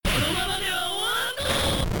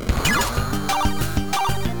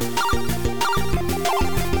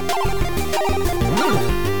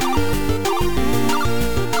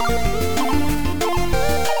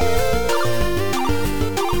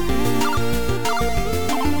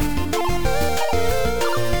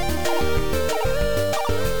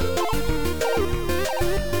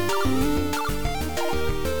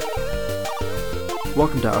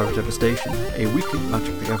Hour of Devastation, a weekly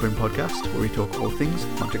Magic the Gathering podcast where we talk all things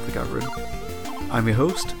Magic the Gathering. I'm your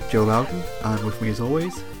host, Joe Loudon, and with me as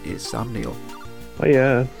always is Sam Neal. Oh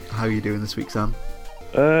yeah. How are you doing this week, Sam?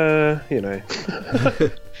 Yeah,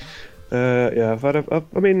 I've had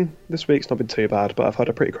this week's not been too bad, but I've had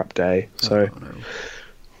a pretty crap day, so,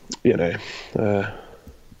 yeah,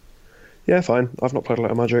 fine. I've not played a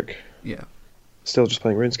lot of Magic. Yeah. Still just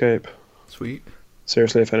playing RuneScape. Sweet.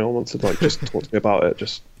 Seriously, if anyone wants to, just talk to me about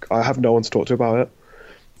it, I have no one to talk to about it.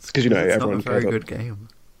 Because, everyone's not a very good game.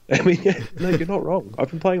 I mean, no, you're not wrong. I've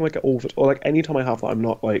been playing, any time I have that I'm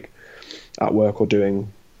not, at work or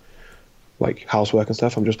doing, housework and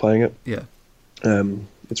stuff, I'm just playing it. Yeah.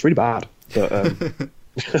 It's really bad, but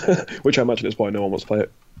which I imagine is why no one wants to play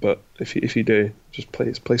it. But if you do, just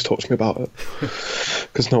please talk to me about it,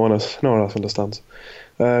 because no one else understands.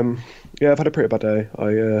 I've had a pretty bad day.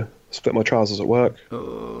 I split my trousers at work.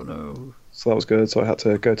 Oh no! So that was good. So I had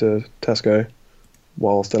to go to Tesco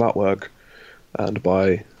while still at work and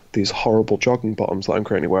buy these horrible jogging bottoms that I'm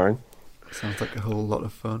currently wearing. Sounds like a whole lot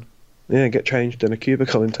of fun. Yeah, get changed in a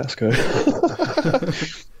cubicle in Tesco.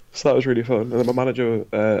 So that was really fun. And then my manager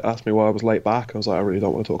asked me why I was late back. I was like, I really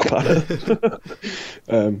don't want to talk about it.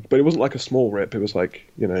 But it wasn't like a small rip. It was I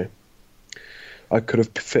could have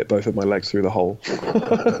fit both of my legs through the hole.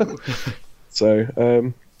 So,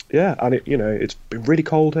 and it's been really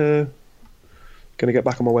cold here. Going to get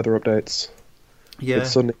back on my weather updates. Yeah.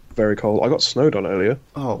 It's suddenly very cold. I got snowed on earlier.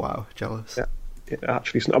 Oh, wow. Jealous. Yeah. It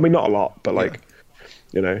actually snowed. I mean, not a lot, but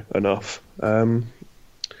enough. I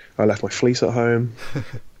left my fleece at home.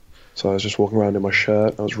 So I was just walking around in my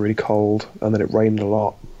shirt. I was really cold, and then it rained a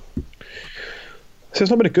lot. So it's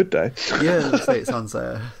not been a good day. Yeah, let's say it sounds.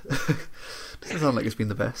 Doesn't sound like it's been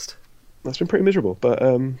the best. That's been pretty miserable, but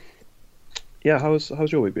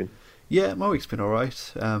how's your week been? Yeah, my week's been all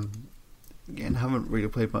right. Again, haven't really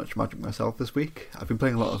played much Magic myself this week. I've been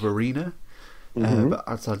playing a lot of Arena, but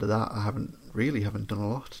outside of that, I haven't done a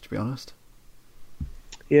lot, to be honest.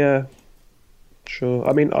 Yeah, sure.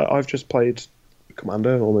 I mean, I've just played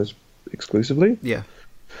Commander almost exclusively. Yeah.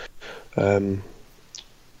 I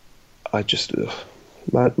just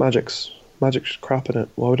Magic's crap in it.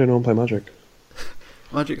 Why would anyone play Magic?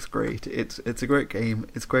 Magic's great. It's a great game.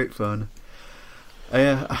 It's great fun.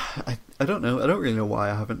 I don't know. I don't really know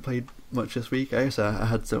why I haven't played much this week. I guess I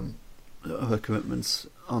had some other commitments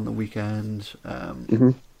on the weekend.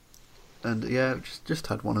 And just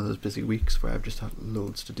had one of those busy weeks where I've just had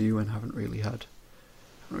loads to do and haven't really had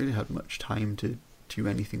much time to do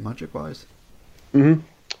anything Magic wise.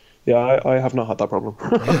 Yeah, I have not had that problem.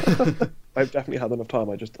 I've definitely had enough time.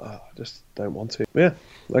 I just don't want to. Yeah,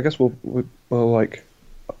 I guess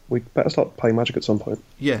we better start playing Magic at some point.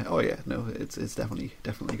 Yeah. Oh yeah. No, it's definitely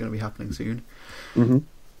going to be happening soon.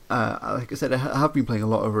 Like I said, I have been playing a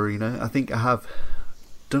lot of Arena. I think I have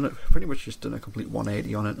pretty much done a complete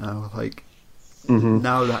 180 on it now.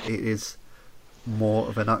 Now that it is more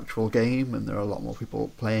of an actual game and there are a lot more people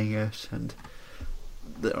playing it and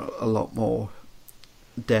there are a lot more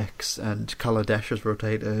decks and colour dashes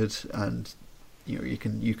rotated and you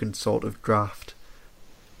can sort of draft.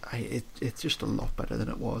 It's just a lot better than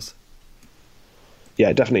it was.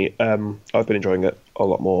 Yeah, definitely. I've been enjoying it a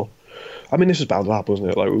lot more. I mean, this was bound to happen,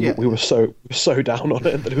 wasn't it? We were so down on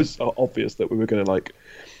it that it was obvious that we were going to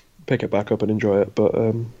pick it back up and enjoy it. But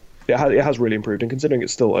it has really improved, and considering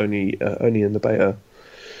it's still only in the beta,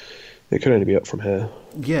 it could only be up from here.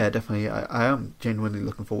 Yeah, definitely. I am genuinely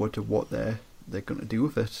looking forward to what they're going to do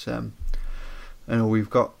with it. I know we've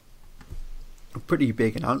got a pretty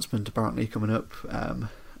big announcement apparently coming up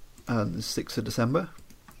on the 6th of December,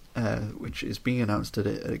 which is being announced at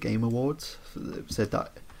a Game Awards. So they've said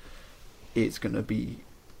that it's going to be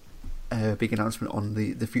a big announcement on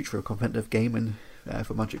the future of competitive gaming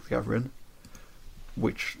for Magic the Gathering,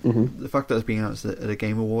 which the fact that it's being announced at a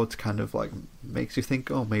Game Awards kind of makes you think,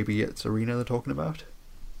 oh, maybe it's Arena they're talking about.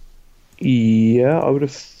 Yeah, I would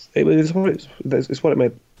have. It's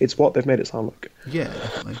what they've made it sound like. Yeah,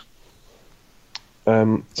 definitely.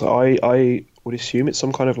 So I would assume it's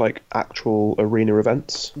some kind of actual Arena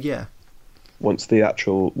events. Yeah. Once the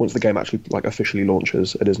game actually officially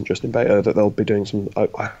launches, it isn't just in beta, that they'll be doing some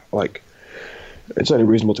it's only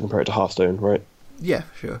reasonable to compare it to Hearthstone, right? Yeah,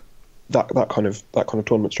 sure. That kind of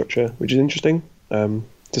tournament structure, which is interesting to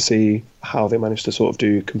see how they managed to sort of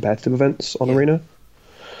do competitive events on Arena.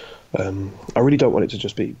 I really don't want it to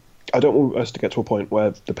just be. I don't want us to get to a point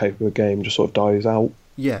where the paper game just sort of dies out.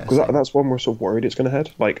 Yeah, because that's one we're sort of worried it's going to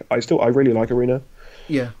head. I really like Arena.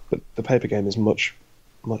 Yeah, but the paper game is much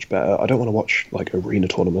better. I don't want to watch Arena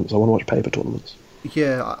tournaments. I want to watch paper tournaments.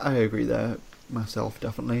 Yeah, I agree there myself,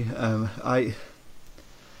 definitely.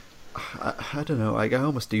 I don't know. Like, I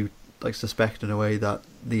almost do like suspect in a way that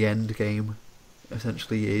the end game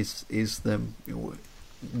essentially is them,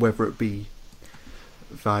 whether it be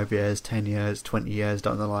 5 years, 10 years, 20 years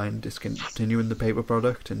down the line, discontinuing the paper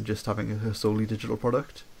product and just having a solely digital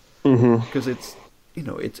product. Because it's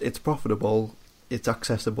it's profitable, it's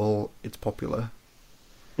accessible, it's popular.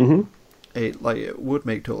 It would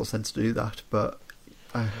make total sense to do that, but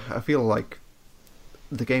I feel like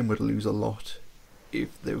the game would lose a lot if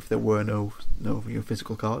there were no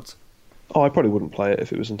physical cards. Oh, I probably wouldn't play it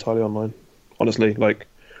if it was entirely online. Honestly, like,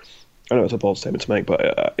 I know it's a bold statement to make,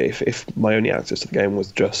 but if my only access to the game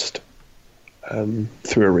was just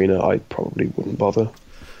through Arena, I probably wouldn't bother.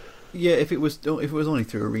 Yeah, if it was only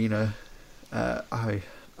through Arena, I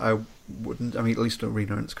wouldn't. I mean, at least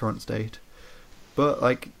Arena in its current state. But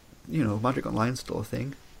like, Magic Online's still a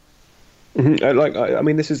thing. I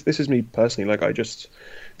mean, this is me personally. Like,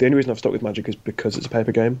 the only reason I've stuck with Magic is because it's a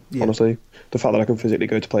paper game. Yeah. Honestly, the fact that I can physically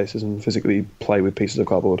go to places and physically play with pieces of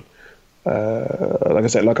cardboard. Like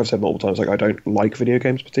I've said multiple times, like, I don't like video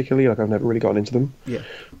games particularly. Like, I've never really gotten into them. Yeah.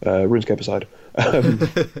 RuneScape aside,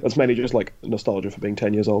 that's mainly just like nostalgia for being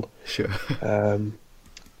 10 years old. Sure.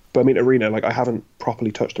 But I mean, Arena, like, I haven't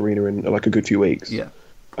properly touched Arena in like a good few weeks. Yeah.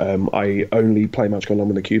 I only play Magic Online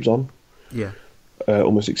when the cube's on. Yeah.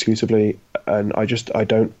 Almost exclusively, and I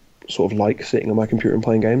don't sort of like sitting on my computer and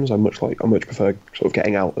playing games. I much prefer sort of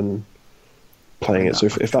getting out and playing it. So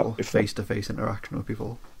if face to face interaction with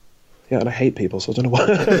people. Yeah, and I hate people, so I don't know why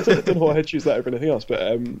I don't know why I choose that over anything else.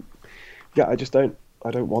 But yeah, I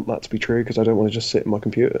don't want that to be true, because I don't want to just sit in my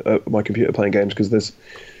computer playing games, because there's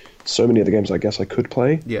so many other games I guess I could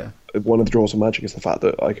play. Yeah. One of the draws of Magic is the fact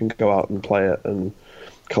that I can go out and play it and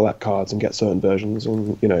collect cards and get certain versions,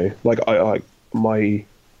 and like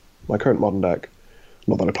my current Modern deck,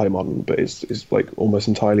 not that I play Modern, but is like almost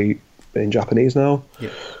entirely in Japanese now. Yeah.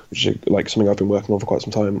 Which is like something I've been working on for quite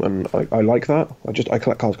some time, and I like that. I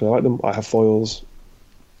collect cards because I like them. I have foils,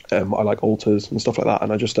 I like alters and stuff like that,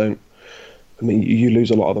 and I just don't. I mean, you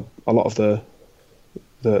lose a lot of the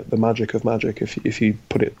magic of Magic if you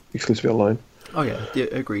put it exclusively online. Oh yeah,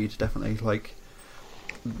 agreed, definitely. Like,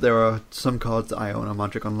 there are some cards that I own on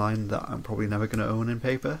Magic Online that I'm probably never going to own in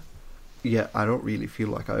paper. Yeah, I don't really feel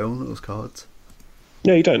like I own those cards.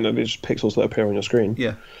 Yeah, you don't. They're just pixels that appear on your screen.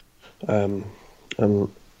 Yeah. I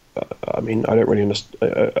mean, I don't really understand.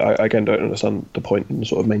 I again don't understand the point in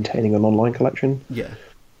sort of maintaining an online collection. Yeah.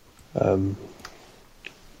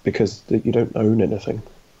 Because you don't own anything.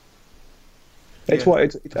 It's why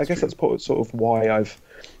I guess that's sort of why I've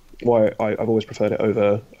always preferred it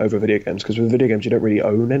over video games, because with video games you don't really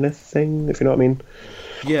own anything, if you know what I mean.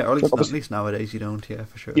 Yeah, or at least nowadays you don't. Yeah,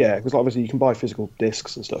 for sure. Yeah, because obviously you can buy physical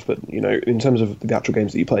discs and stuff, but in terms of the actual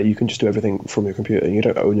games that you play, you can just do everything from your computer, and you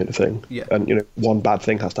don't own anything. Yeah. And one bad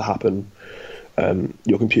thing has to happen,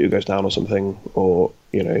 your computer goes down or something, or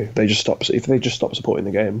they just stop supporting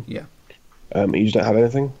the game. Yeah. You just don't have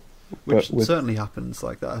anything. Which certainly happens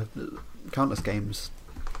like that. Countless games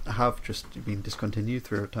have just been discontinued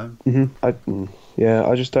through time. Mm-hmm.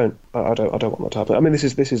 I just don't. I don't want that to happen. I mean, this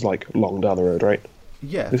is like long down the road, right?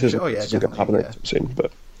 Yeah. This is going to happen soon,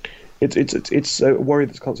 but it's a worry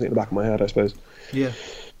that's constantly in the back of my head, I suppose. Yeah.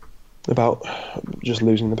 About just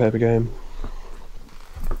losing the paper game,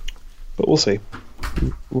 but we'll see.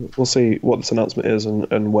 We'll see what this announcement is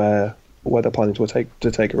and where they're planning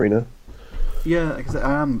to take Arena. Yeah, because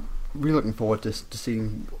I am really looking forward to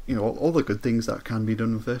seeing all the good things that can be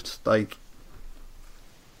done with it. Like,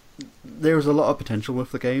 there's a lot of potential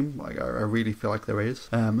with the game. Like, I really feel like there is.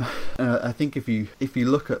 I think if you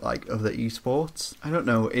look at like other esports, I don't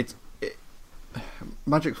know.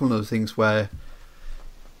 Magic's one of those things where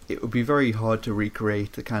it would be very hard to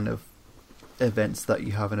recreate the kind of events that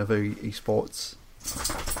you have in other esports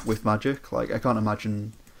with Magic. Like, I can't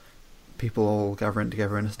imagine people all gathering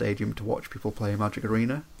together in a stadium to watch people play Magic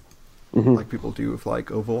Arena, like people do with like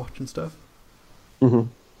Overwatch and stuff. Mm-hmm.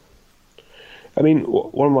 I mean,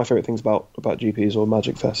 one of my favourite things about GPs or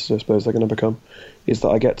Magic Fests, I suppose they're going to become, is that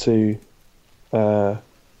I get to go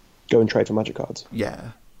and trade for Magic cards.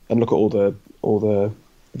 Yeah. And look at all the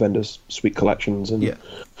vendors' sweet collections and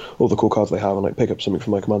all the cool cards they have, and like pick up something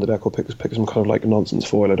from my Commander deck, or pick some kind of like nonsense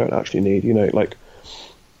foil I don't actually need. Like,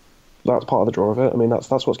 that's part of the draw of it. I mean, that's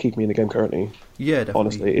what's keeping me in the game currently. Yeah, definitely.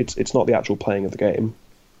 Honestly, it's not the actual playing of the game.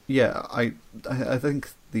 Yeah, I think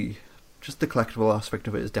the collectible aspect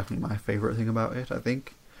of it is definitely my favourite thing about it, I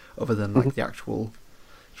think, other than like the actual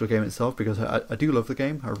game itself, because I do love the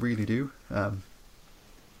game, I really do.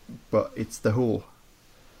 But it's the whole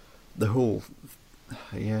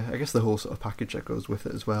I guess the whole sort of package that goes with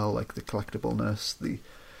it as well, like the collectibleness,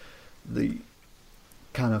 the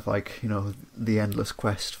kind of like, the endless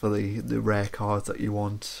quest for the rare cards that you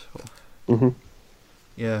want. Mm-hmm.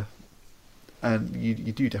 Yeah, and you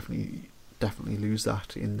do definitely lose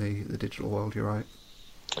that in the digital world. You're right.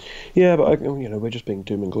 Yeah, but we're just being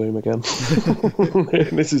doom and gloom again.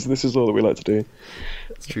 This is all that we like to do.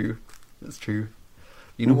 That's true. That's true.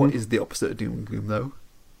 You know what is the opposite of doom and gloom though?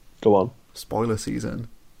 Go on. Spoiler season.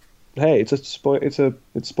 Hey, it's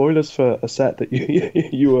spoilers for a set that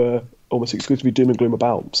you were almost exclusively doom and gloom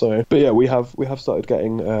about. So, but yeah, we have started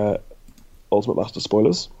getting Ultimate Master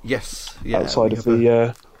spoilers. Yes. Yeah. Outside of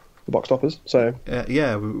the box toppers. So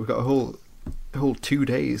yeah, we've got a whole 2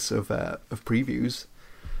 days of previews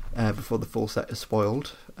before the full set is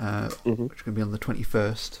spoiled, which is going to be on the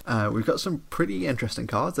 21st. We've got some pretty interesting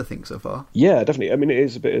cards, I think, so far. Yeah, definitely. I mean, it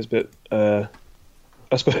is a bit.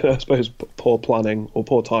 I suppose poor planning or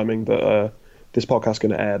poor timing that this podcast is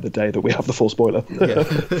going to air the day that we have the full spoiler. Yeah.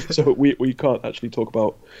 So we can't actually talk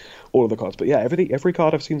about all of the cards. But yeah, every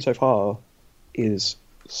card I've seen so far is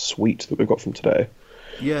sweet that we've got from today.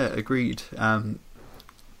 Yeah, agreed.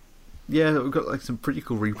 Yeah, we've got like some pretty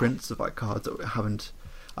cool reprints of like cards that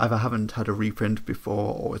haven't had a reprint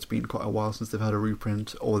before, or it's been quite a while since they've had a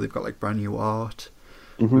reprint, or they've got like brand new art.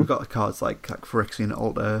 We've got cards like Phyrexian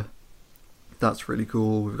Altar. That's really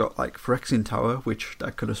cool. We've got like Phyrexian Tower, which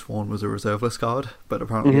I could have sworn was a reserveless card, but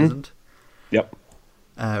apparently isn't. Yep.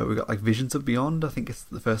 We've got like Visions of Beyond. I think it's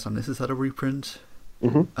the first time this has had a reprint.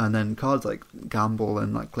 And then cards like Gamble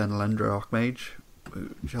and like Glenalendra Archmage,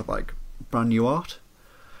 which have like brand new art.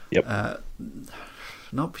 Yep.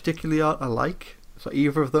 Not particularly art I like for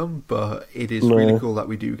either of them, but it is really cool that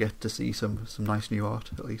we do get to see some nice new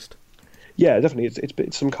art at least. Yeah, definitely.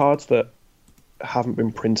 It's some cards that haven't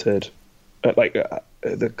been printed.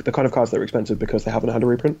 The kind of cards that are expensive because they haven't had a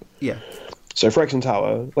reprint. Yeah. So Phyrexian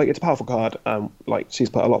Tower, like, it's a powerful card. Sees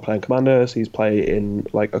play a lot playing Commander. Sees play in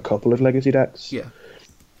like a couple of Legacy decks. Yeah.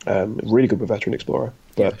 Really good with Veteran Explorer.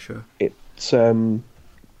 But yeah, sure. It's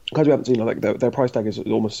cards we haven't seen. Like their price tag is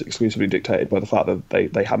almost exclusively dictated by the fact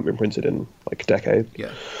that they haven't been printed in like a decade.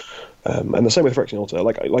 Yeah. And the same with Phyrexian Altar.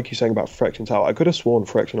 Like you're saying about Phyrexian Tower, I could have sworn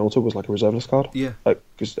Phyrexian Altar was like a reserveless card. Yeah.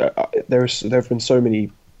 Because there have been so many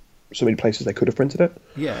places they could have printed it.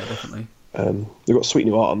 Yeah, definitely. They've got sweet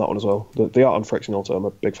new art on that one as well. The art on Phyrexian Altar I'm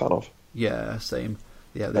a big fan of. Yeah, same.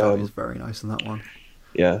 Yeah, the art is very nice on that one.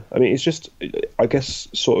 Yeah, I mean, it's just, I guess,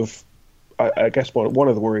 sort of, I guess one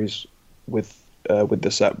of the worries with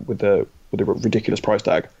the set, with the ridiculous price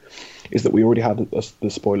tag, is that we already had the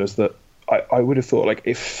spoilers that I would have thought, like,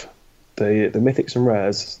 if the mythics and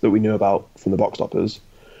rares that we knew about from the box toppers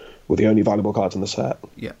were the only valuable cards in the set.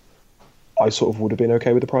 Yeah. I sort of would have been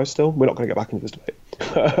okay with the price still. We're not going to get back into this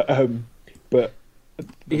debate. But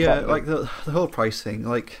yeah, like the whole price thing,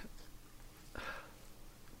 like,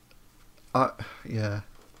 yeah,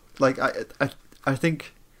 like I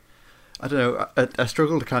think, I don't know, I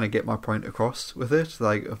struggle to kind of get my point across with it,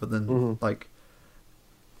 like, other than like,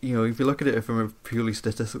 if you look at it from a purely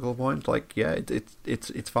statistical point, like, yeah,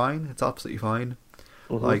 it's fine, it's absolutely fine.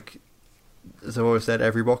 Like, as I've always said,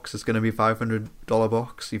 every box is going to be $500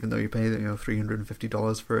 box, even though you pay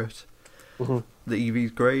 $350 for it. The EV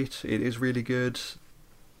is great. It is really good.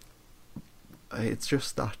 It's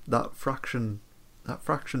just that fraction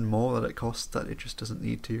more that it costs that it just doesn't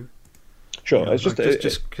need to. Sure, it's like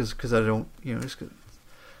just because I don't, just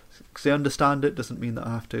because I understand it doesn't mean that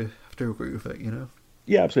I have to agree with it.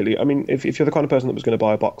 Yeah, absolutely. I mean, if you're the kind of person that was going to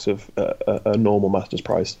buy a box of a normal Masters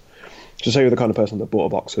price, so say you're the kind of person that bought a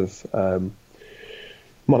box of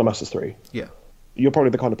Mono Masters 3. Yeah. You're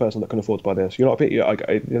probably the kind of person that can afford to buy this. You're not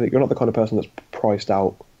the kind of person that's priced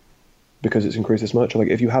out because it's increased this much. Like,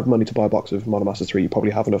 if you have money to buy a box of Mono Masters 3, you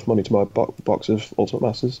probably have enough money to buy a box of Ultimate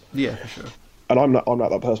Masters. Yeah, for sure. And I'm not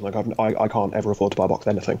that person. Like, I can't ever afford to buy a box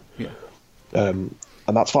of anything. Yeah.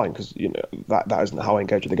 And that's fine because that isn't how I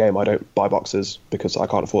engage with the game. I don't buy boxes because I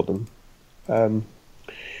can't afford them.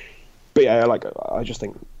 But yeah, like, I just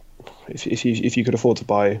think if you could afford to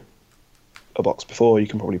buy a box before, you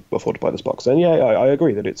can probably afford to buy this box. And yeah, I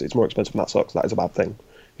agree that it's more expensive, and that sucks. That is a bad thing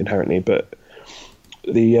inherently. But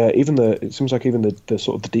it seems like even the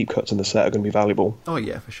sort of the deep cuts in the set are going to be valuable. Oh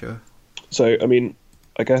yeah, for sure. So I mean,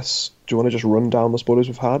 I guess, do you want to just run down the spoilers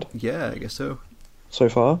we've had? Yeah, I guess so. So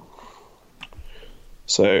far.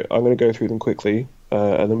 So I'm going to go through them quickly,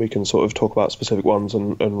 and then we can sort of talk about specific ones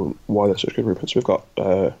and why they're such good reprints. We've got.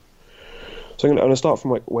 So I'm going to start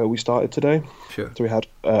from like where we started today. Sure. So we had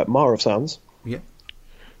Mara of Sands. Yeah.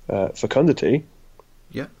 Fecundity.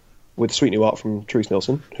 Yeah. With sweet new art from Therese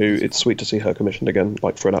Nielsen, who it's sweet to see her commissioned again,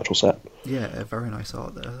 like for an actual set. Yeah, very nice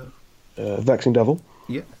art there. Vexing Devil.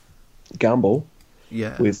 Yeah. Gamble.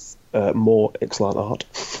 Yeah. with more Ixalan art.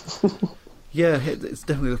 Yeah, it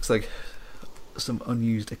definitely looks like some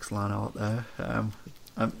unused Ixalan art there.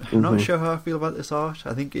 I'm not sure how I feel about this art.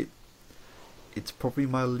 I think it's probably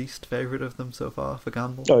my least favourite of them so far for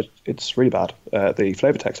Gamble. No, it's really bad. The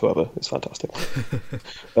flavour text, however, is fantastic.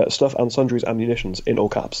 Stuff and sundries and munitions in all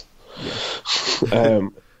caps. Yeah.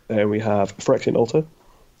 And we have Phyrexian Altar.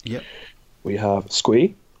 Yep. We have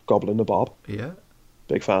Squee, Goblin Nabob. Yeah.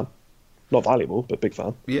 Big fan. Not valuable, but big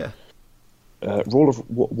fan. Yeah.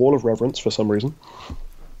 Wall of Reverence for some reason.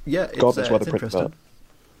 Yeah, God knows why it's they're printing interesting.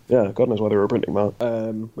 that. Yeah, God knows why they were printing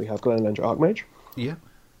that. We have Glenelendra Archmage. Yeah.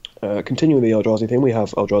 Continuing the Eldrazi theme, we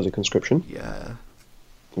have Eldrazi Conscription. Yeah.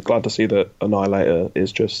 I'm glad to see that Annihilator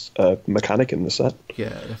is just a mechanic in the set. Yeah,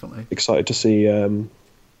 definitely. Excited to see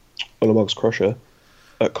Ulamog's Crusher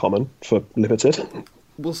at common for limited.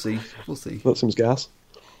 We'll see. We'll see. That seems gas.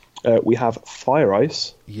 We have Fire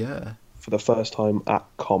Ice Yeah. for the first time at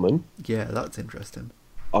common. Yeah, that's interesting.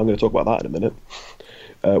 I'm going to talk about that in a minute.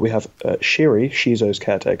 We have Shiri, Shizo's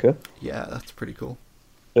Caretaker. Yeah, that's pretty cool.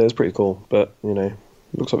 It's pretty cool, but,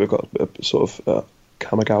 looks like we've got a sort of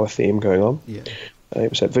Kamigawa theme going on. Yeah.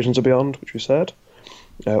 We said Visions of Beyond, which we said.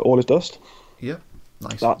 All is Dust. Yeah.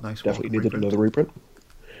 Nice. That nice definitely one. needed Reprint. another reprint.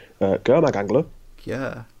 Gurmag Angler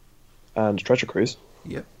Yeah. and Treasure Cruise.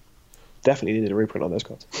 Yep. Definitely needed a reprint on those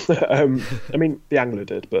cards. I mean, the Angler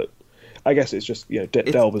did, but I guess it's just,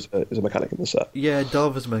 Delve is a mechanic in the set. Yeah,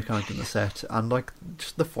 Delve is a mechanic in the set, and like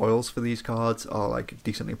just the foils for these cards are like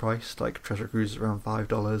decently priced. Like Treasure Cruise is around $5,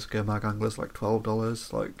 Gurmag Angler's like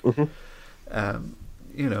 $12. Like,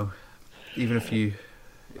 even if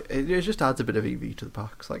it just adds a bit of EV to the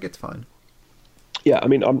packs. Like, it's fine. Yeah, I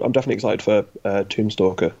mean, I'm definitely excited for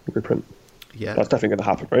Tombstalker reprint. Yeah, That's definitely going to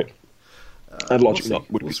happen, right? And Logic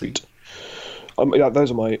Knot would be sweet.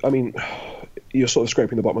 Those are my. I mean, you're sort of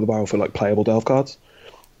scraping the bottom of the barrel for like playable Delve cards.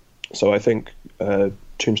 So I think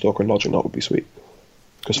Tombstalker and Logic Knot would be sweet.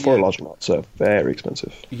 Because four Logic Knots are very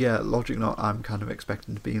expensive. Yeah, Logic Knot I'm kind of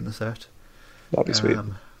expecting to be in the set. That'd be sweet.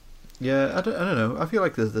 Yeah, I don't know. I feel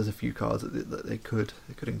like there's a few cards that they could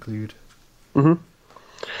include. And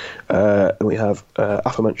we have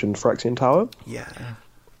aforementioned Phyrexian Tower. Yeah.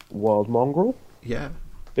 Wild Mongrel. Yeah.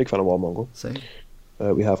 Big fan of Wild Mongrel. Same.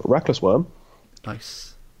 We have Reckless Worm.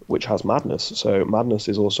 Nice. Which has Madness. So Madness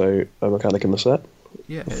is also a mechanic in the set.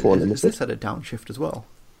 Yeah. Is this had a downshift as well?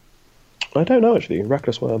 I don't know, actually.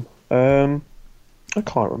 Reckless Worm. I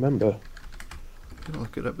can't remember. I'm gonna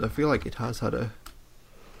look it up. I feel like it has had a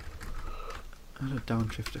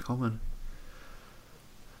downshift to common.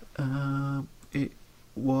 It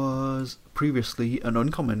was previously an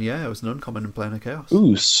uncommon. Yeah, it was an uncommon in Planar Chaos.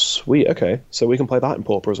 Ooh, sweet. Okay, so we can play that in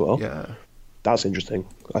Pauper as well. Yeah. That's interesting.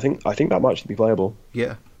 I think that might actually be playable.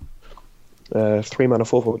 Yeah. 3 mana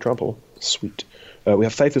 4/4 with trample. Sweet. We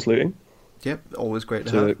have Faithless Looting. Yep. Always great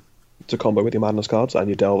to have. To combo with your Madness cards and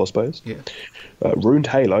your Delve, I suppose. Yeah. Ruined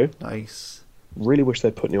Halo. Nice. Really wish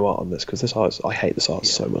they'd put new art on this because this art, I hate this art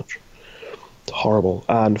so much. It's horrible.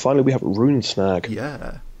 And finally, we have Rune Snag.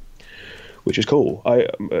 Yeah. Which is cool. I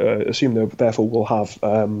assume they therefore will have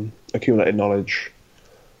accumulated knowledge.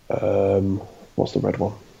 What's the red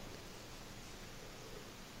one?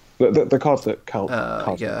 The cards that count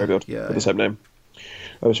cards in the graveyard with the same name.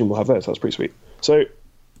 I assume we'll have those. That's pretty sweet. So,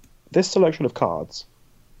 this selection of cards,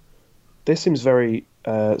 this seems very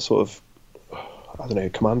sort of, I don't know,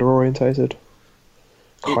 commander orientated.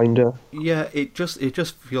 Kinda. It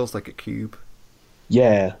just feels like a cube.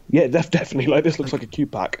 Yeah, definitely. Like this looks like a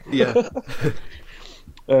cube pack. Yeah.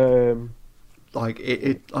 Like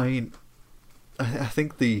it. I mean, I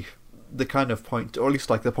think the kind of point, or at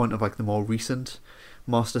least like the point of like the more recent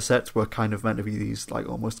master sets, were kind of meant to be these like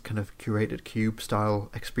almost kind of curated cube style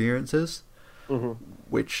experiences,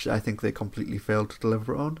 which I think they completely failed to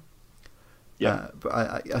deliver on. Yeah, but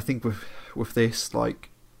I think with this, like,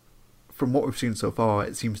 from what we've seen so far,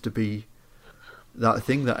 it seems to be that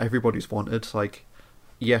thing that everybody's wanted. Like,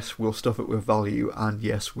 yes, we'll stuff it with value, and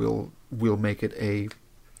yes, we'll make it a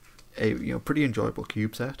pretty enjoyable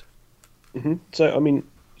cube set. So I mean,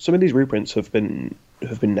 some of these reprints have been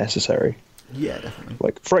necessary. Yeah, definitely.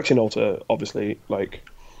 Like Phyrexian Altar, obviously. Like,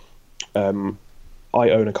 I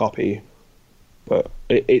own a copy, but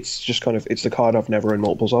it's just kind of it's the card I've never owned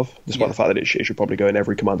multiples of, despite the fact that it should probably go in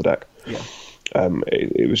every commander deck. Yeah.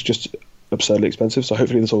 It was just absurdly expensive, so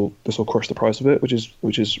hopefully this will crush the price of it, which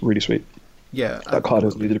is really sweet. Yeah, that card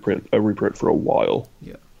has needed a reprint for a while.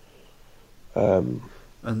 Yeah.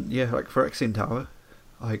 And yeah, like Phyrexian Tower,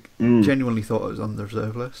 like genuinely thought it was on the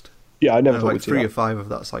reserve list. Yeah, I never thought like 3 or 5 of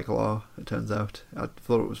that cycle are. It turns out, I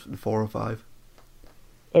thought it was 4 or 5.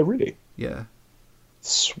 Oh really? Yeah.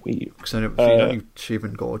 Sweet. Because I know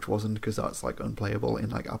Shaven Gorge wasn't, because that's like unplayable in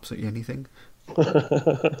like absolutely anything.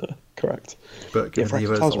 Correct. But given the Phyrexian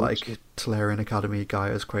others Towers are like were- Tolarian Academy,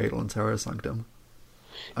 Gaia's Cradle, and Terra Sanctum,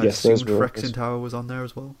 I Yes, those assumed were- Phyrexian Tower was on there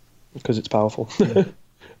as well. because it's powerful.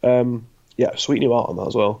 Yeah. Yeah, sweet new art on that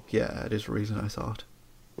as well. Yeah, it is a reason I saw it.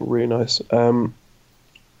 Really nice.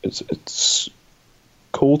 It's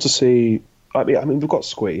cool to see. I mean, we've got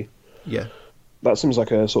Squee. Yeah, That seems like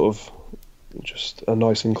a sort of just a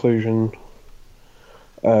nice inclusion.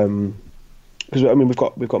 Because I mean, we've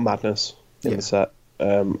got Madness in Yeah. the set,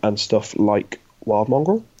 and stuff like Wild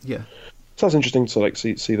Mongrel. yeah, So that's interesting to like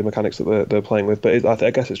see the mechanics that they're playing with. But I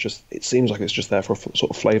guess it seems like it's just there for sort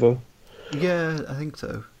of flavour. yeah. I think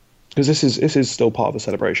so. Because this is still part of the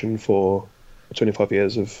celebration for 25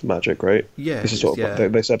 years of Magic, right? Yeah, This is it sort is, of yeah.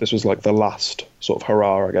 they said this was like the last sort of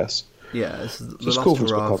hurrah, I guess. Yeah, it's the it's last cool for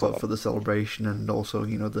hurrah stuff like that. for the celebration, and also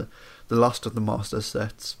the last of the master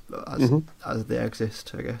sets as they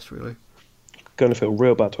exist. I guess really. Going to feel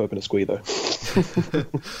real bad to open a Squee though.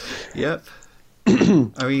 Yep. I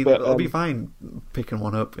mean, But, it'll be fine picking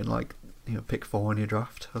one up in like pick 4 in your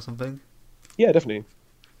draft or something. Yeah, definitely.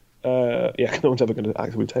 Yeah, no one's ever going to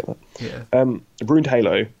actively take that. Yeah. Ruined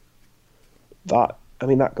Halo. That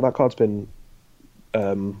card's been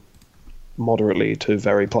moderately to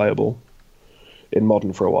very playable in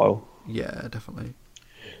Modern for a while. Yeah, definitely.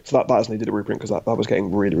 So that has needed a reprint because that was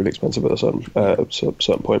getting really, really expensive at a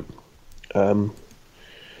certain point. So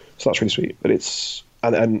that's really sweet. But it's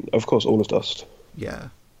and of course All is Dust. Yeah.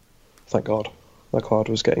 Thank God, that card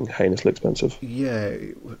was getting heinously expensive. Yeah,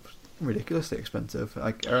 it was ridiculously expensive.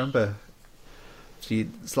 I remember. See,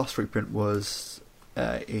 this last reprint was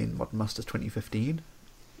in Modern Masters 2015.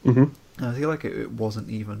 Mm-hmm. And I feel like it wasn't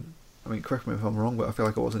even. I mean, correct me if I'm wrong, but I feel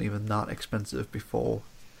like it wasn't even that expensive before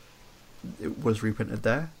it was reprinted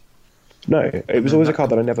there. No, it was always a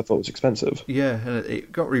card that I never thought was expensive. Yeah, and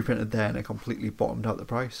it got reprinted there, and it completely bottomed out the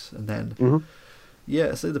price. And then,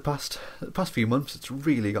 yeah, so the past few months, it's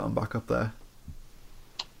really gotten back up there.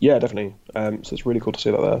 Yeah, definitely. So it's really cool to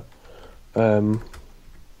see that there.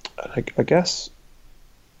 I guess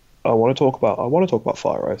I want to talk about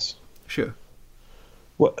Fire Ice. Sure.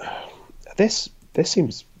 What this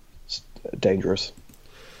seems dangerous.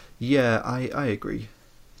 Yeah, I agree.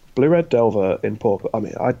 Blue Red Delver in Pauper. I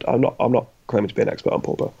mean, I'm not claiming to be an expert on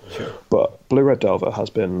Pauper, Sure. but Blue Red Delver has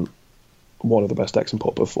been one of the best decks in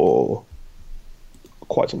Pauper for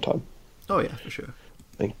quite some time. Oh yeah, for sure.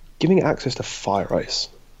 And giving access to Fire Ice.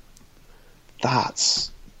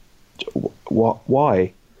 That's what?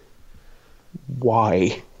 Why?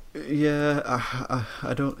 Why? Yeah,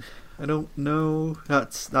 I don't know.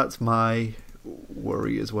 That's my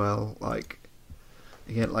worry as well. Like,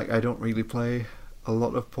 again, like I don't really play a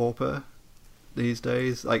lot of Pauper these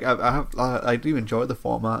days. Like I do enjoy the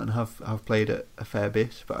format and have played it a fair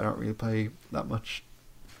bit, but I don't really play that much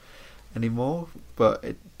anymore. But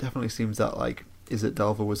it definitely seems that like Is It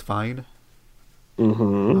Delver was fine.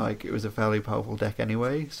 Mm-hmm. Like it was a fairly powerful deck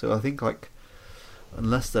anyway. So I think like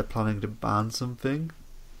unless they're planning to ban something,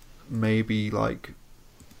 maybe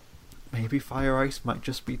Fire Ice might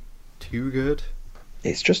just be too good.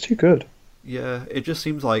 It's just too good. Yeah, it just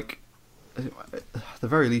seems like at the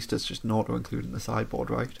very least it's just an auto include in the sideboard,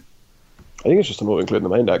 right? I think it's just an auto include in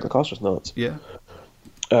the main deck. The card's just nuts. Yeah,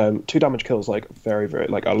 2 damage kills like very, very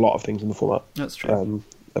like a lot of things in the format. that's true.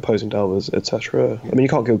 Opposing Delvers, etc. I mean, you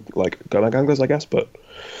can't kill like Gomag Anglers, I guess, but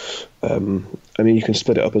I mean, you can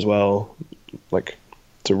split it up as well, like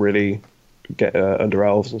to really get under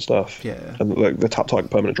elves and stuff. Yeah. And like the tap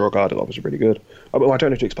target permanent draw card is obviously really good. I mean, I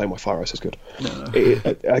don't need to explain why Fire Ice is good. No.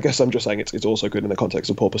 I guess I'm just saying it's also good in the context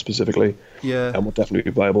of Pauper specifically. Yeah. And will definitely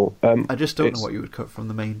be playable. I just don't know what you would cut from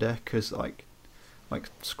the main deck because like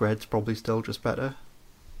Skred's probably still just better.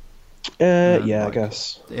 Yeah, I like,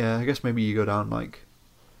 guess. Yeah, I guess maybe you go down like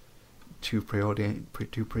two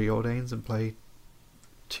preordains and play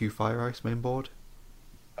 2 Fire Ice main board.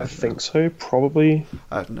 I think so, probably.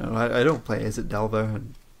 I don't know. I don't play Is It Delver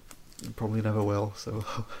and probably never will. So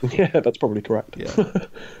Yeah, that's probably correct. yeah,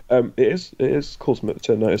 it is cool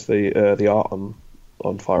to notice the art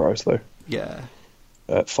on Fire Ice though. yeah.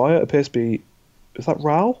 Fire appears to be. Is that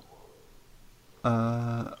Ral?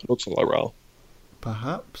 Uh, It looks like Ral.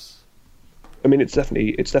 perhaps. I mean, it's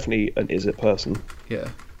definitely an Is It person. Yeah,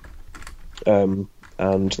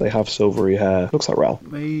 And they have silvery hair. Looks like Ral.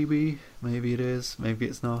 maybe it is. Maybe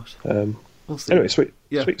it's not. We'll see. Anyway, sweet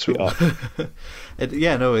cool. art. it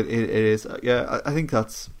is. Yeah, I think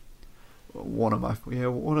that's one of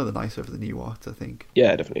the nicer of the new art. I think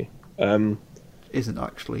Yeah, definitely. isn't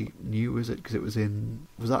actually new, is it? Because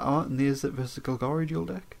was that art in the Is It vs Golgari dual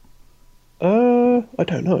deck? I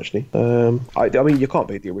don't know actually. I mean, you can't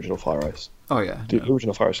beat the original Fire Ice. Oh yeah, The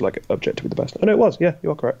original Fire Ice is like objectively the best. Oh no, it was. Yeah,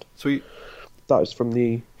 you are correct. Sweet. That was from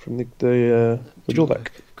the dual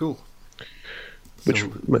deck. Cool. Which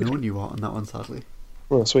so no new art on that one, sadly.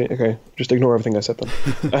 Oh, sweet. Okay, just ignore everything I said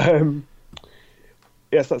then.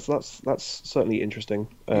 Yes, that's certainly interesting.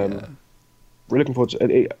 We're looking forward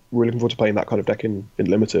to playing that kind of deck in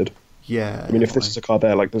limited. Yeah. I mean, if this is a card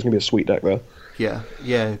there, like, there's gonna be a sweet deck there. Yeah,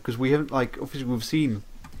 because we haven't, like, obviously we've seen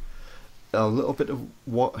a little bit of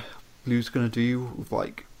what Blue's gonna do with,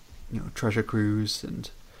 like, Treasure Cruise and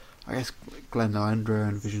I guess Glen Nylandra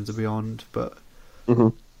and Visions of Beyond, but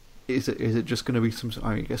is it just gonna be some?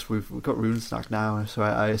 I guess we've got Runesnack now, so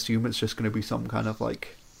I assume it's just gonna be some kind of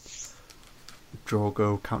like draw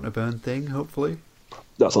go counterburn thing, hopefully.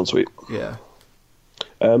 That sounds sweet. Yeah.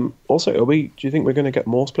 Also, do you think we're going to get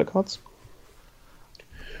more split cards?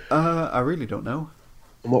 I really don't know.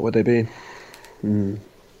 And what would they be?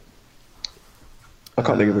 I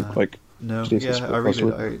can't think of it, like... No, yeah,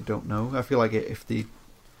 I don't know. I feel like if they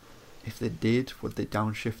did, would they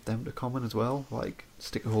downshift them to common as well? Like,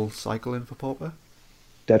 stick a whole cycle in for Pauper?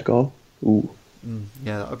 Dead Gone? Ooh.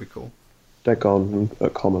 Yeah, that would be cool. Dead Gone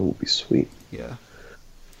at common would be sweet. Yeah.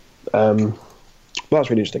 Well,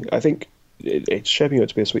 that's really interesting. I think it's shaping up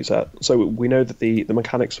to be a sweet set. So we know that the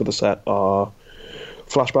mechanics for the set are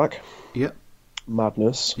Flashback, yep,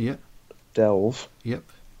 Madness, yep, Delve, yep,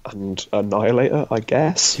 and Annihilator, I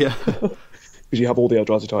guess. Yeah. Because you have all the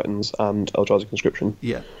Eldrazi Titans and Eldrazi Conscription.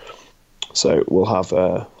 Yeah. So we'll have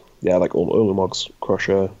like all Ulamog's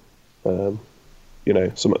Crusher, some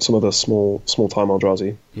of the small time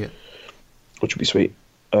Eldrazi. Yeah. Which would be sweet.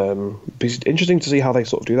 It's interesting to see how they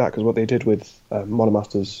sort of do that, because what they did with Modern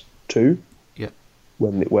Masters 2,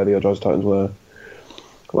 where the Eldrazi Titans were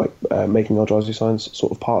like making Eldrazi signs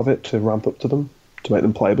sort of part of it to ramp up to them, to make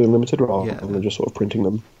them playable in limited, rather than just sort of printing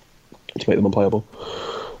them to make them unplayable.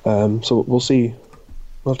 So we'll see.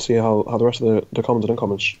 We'll have to see how the rest of the commons and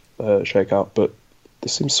uncommons shake out, but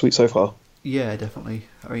this seems sweet so far. Yeah, definitely.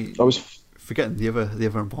 I mean, I was forgetting the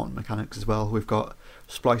other important mechanics as well. We've got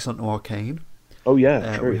Splice onto Arcane. Oh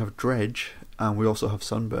yeah, true. We have Dredge, and we also have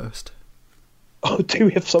Sunburst. Oh, do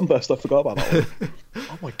we have Sunburst? I forgot about that one.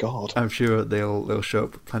 Oh my god! I'm sure they'll show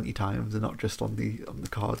up plenty times, and not just on the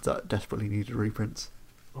cards that desperately needed reprints.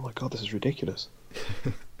 Oh my god, this is ridiculous.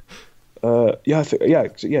 Dredge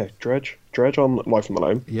on Life from the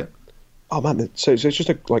Loam. Yep. Oh man, so it's just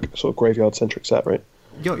a like sort of graveyard centric set, right?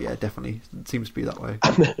 Oh yeah, definitely. It seems to be that way.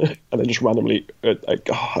 And then just randomly,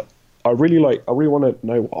 I really want to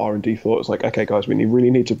know what R&D thought. It's like, okay, guys, we really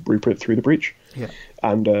need to reprint Through the Breach,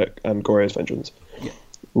 and Gorea's Vengeance. Yeah,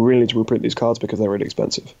 we really need to reprint these cards because they're really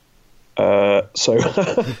expensive. So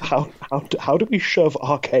how do we shove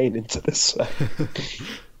Arcane into this?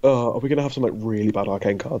 Are we gonna have some like really bad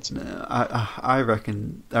Arcane cards? No, I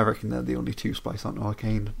reckon they're the only two Splice on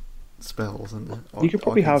Arcane spells, and you could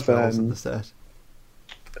probably have in the set.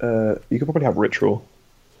 You could probably have Ritual.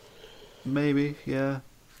 Maybe, yeah.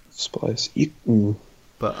 Splice.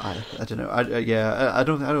 But I don't know. I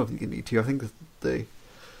don't think you need to. I think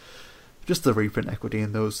just the reprint equity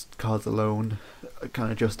in those cards alone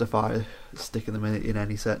kind of justify sticking them in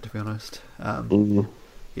any set, to be honest.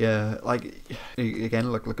 Yeah, like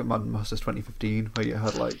again, look at Modern Masters 2015, where you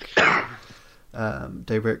had like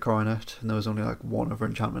Daybreak Coronet, and there was only like one other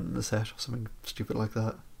enchantment in the set, or something stupid like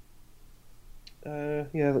that.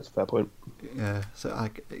 Yeah, that's a fair point. Yeah, so I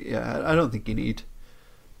don't think you need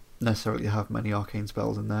necessarily have many arcane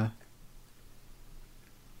spells in there.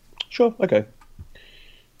 Sure, okay.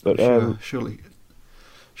 But surely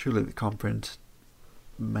they can't print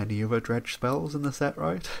many other Dredge spells in the set,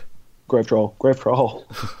 right? Grave Troll. Oh,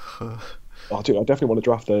 dude, I definitely want to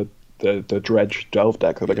draft the Dredge Delve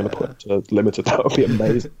deck that they're going to put to limited. That would be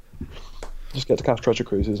amazing. Just get to cast Treasure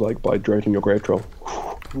Cruises like by dredging your Grave Troll.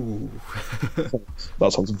 Ooh.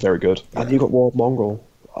 That sounds very good. Yeah. And you got War Mongrel.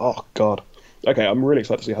 Oh god. Okay, I'm really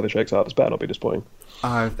excited to see how this shakes out. This better not be disappointing.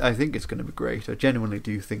 I think it's going to be great. I genuinely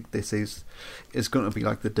do think this is going to be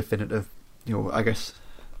like the definitive, I guess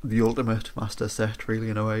the ultimate master set, really,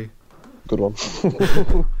 in a way. Good one.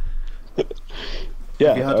 Yeah.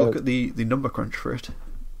 Have you had a look at the number crunch for it?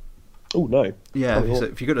 Oh no. Yeah,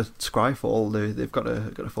 if you go to Scryfall, they've got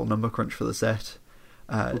a full number crunch for the set.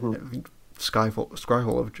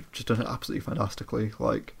 Scryfall have just done it absolutely fantastically.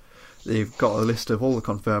 Like, they've got a list of all the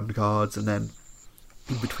confirmed cards, and then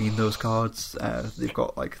in between those cards, they've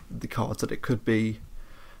got like the cards that it could be.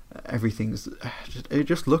 It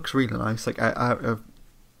just looks really nice. Like I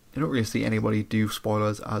don't really see anybody do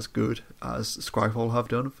spoilers as good as Scryfall have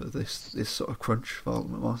done for this sort of crunch for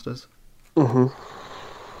Ultimate Masters.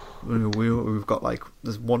 we've got like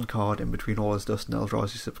there's one card in between All Is Dust and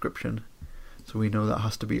Eldrazi subscription, so we know that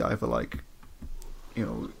has to be either like, you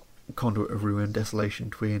know, Conduit of Ruin, Desolation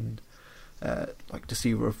Twin, like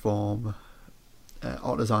Deceiver of Form,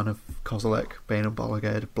 Artisan of Kozilek, Bane of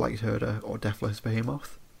Bolaged, Blight Herder, or Deathless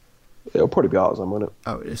Behemoth. It'll probably be Artisan, won't it?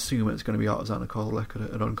 I would assume it's going to be Artisan of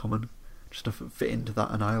Kozilek at Uncommon, just to fit into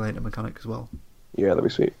that Annihilator mechanic as well. Yeah, that'd be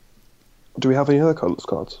sweet. Do we have any other colourless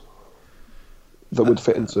cards that would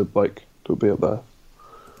fit into, like, that would be up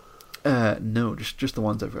there? No, just the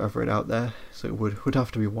ones I've read out there. So it would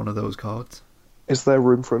have to be one of those cards. Is there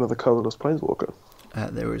room for another colourless Planeswalker?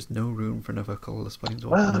 There is no room for another colourless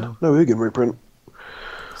Planeswalker. No Ugin reprint.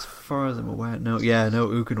 As far as I'm aware, no. Yeah, no,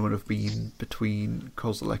 Ugin would have been between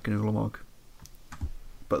Kozilek and Ulamog.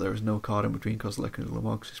 But there is no card in between Kozilek and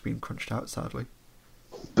Ulamog, so it's been crunched out, sadly.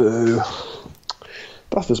 Boo.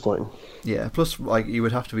 That's disappointing. Yeah, plus, like, you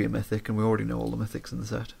would have to be a Mythic, and we already know all the Mythics in the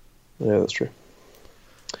set. Yeah, that's true.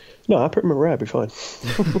 No, I put him at rare, be fine.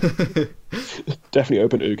 Definitely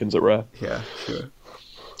open Ugins at rare. Yeah, sure.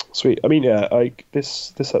 Sweet. I mean, yeah,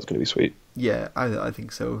 this set's going to be sweet. Yeah, I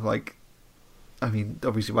think so. Like, I mean,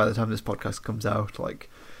 obviously by the time this podcast comes out, like,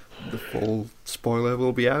 the full spoiler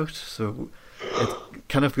will be out, so it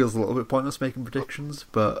kind of feels a little bit pointless making predictions,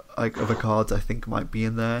 but like other cards I think might be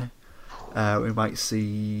in there. We might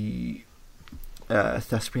see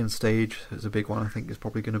Thespian Stage is a big one. I think is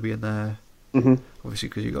probably going to be in there. Mm-hmm. Obviously,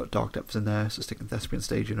 because you've got Dark Depths in there, so sticking Thespian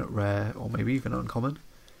Stage in at rare, or maybe even uncommon.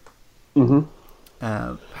 Mm-hmm.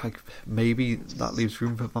 Like maybe that leaves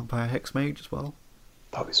room for Vampire Hexmage as well.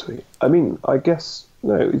 That'd be sweet. I mean, I guess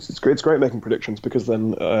no, it's great. It's great making predictions because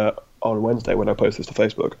then on Wednesday when I post this to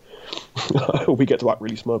Facebook, we get to act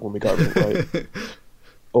really smug when we get everything right,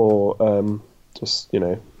 or just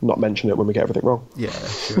not mention it when we get everything wrong. Yeah,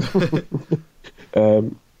 sure.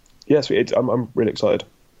 Yeah, sweet. I'm really excited.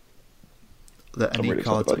 Are there any really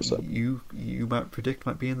cards that you might predict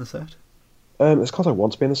might be in the set? There's cards I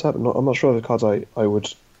want to be in the set, but I'm not sure the cards I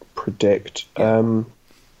would predict. Yeah.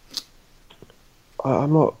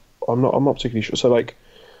 I'm not particularly sure. So like,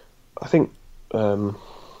 I think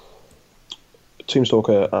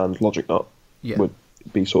Tombstalker and Logic Knot would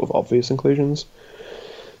be sort of obvious inclusions.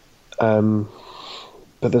 But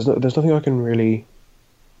there's nothing I can really.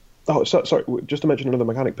 Oh, sorry. Just to mention another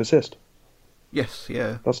mechanic, Persist. Yes,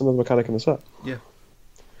 yeah. That's another mechanic in the set. Yeah.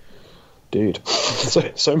 Dude,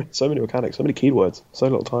 so many mechanics, so many keywords, so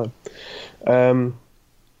little time.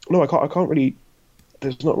 No, I can't really.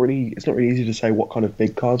 It's not really easy to say what kind of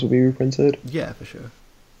big cards will be reprinted. Yeah, for sure.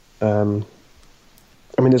 I mean,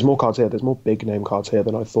 there's more cards here. There's more big name cards here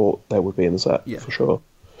than I thought there would be in the set. Yeah, for sure.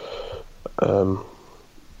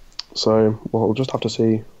 So we'll just have to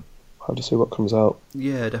see what comes out.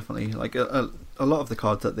 Yeah, definitely. Like a lot of the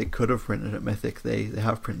cards that they could have printed at Mythic, they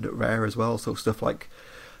have printed at Rare as well. So stuff like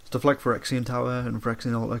Phyrexian Tower and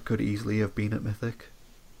Phyrexian Altar could easily have been at Mythic.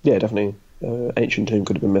 Yeah, definitely. Ancient Tomb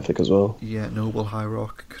could have been Mythic as well. Yeah, Noble High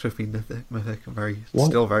Rock could have been Mythic. I'm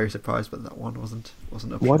still very surprised, but that one wasn't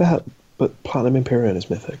up. Why the hell? But Platinum Empyrean is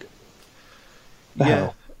Mythic. The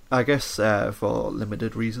hell? I guess for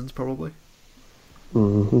limited reasons, probably.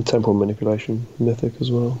 And Temporal Manipulation Mythic as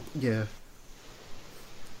well. Yeah.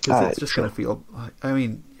 Because it's just going to feel. I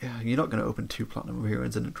mean, you're not going to open 2 Platinum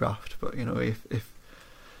Empyreans in a draft, but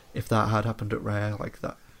if that had happened at Rare like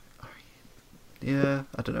that. Yeah,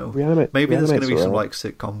 I don't know. Maybe there's going to be some like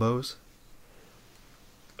sick combos.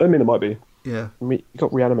 I mean, it might be. Yeah. I mean, you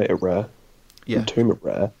got Reanimate at Rare. Yeah. Tomb at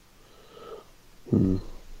Rare.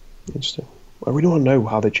 Interesting. I really want to know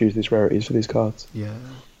how they choose these rarities for these cards. Yeah.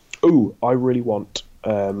 Ooh, I really want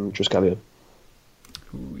Triskelion.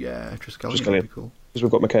 Ooh, yeah, Triskelion would be cool. Because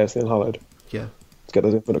we've got Mikaeus the Unhallowed. Yeah. Let's get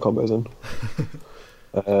those infinite combos in.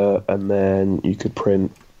 And then you could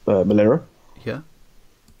print Melira. Yeah.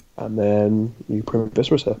 And then you print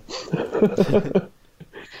Viscera.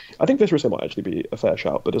 I think Viscera might actually be a fair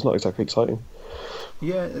shout, but it's not exactly exciting.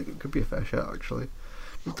 Yeah, it could be a fair shout actually.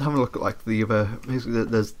 Just having a look at like the other. Basically,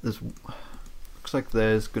 there's looks like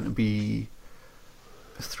there's going to be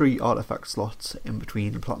 3 artifact slots in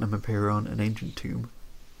between Platinum Empyrean and Ancient Tomb.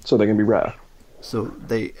 So they're going to be rare. So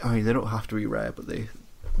they don't have to be rare, but they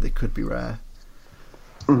could be rare.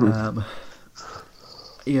 Mm-hmm.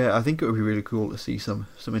 Yeah, I think it would be really cool to see some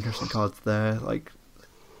interesting cards there. Like,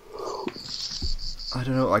 I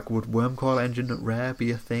don't know, like would Wormcoil Engine at Rare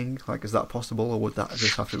be a thing? Like, is that possible, or would that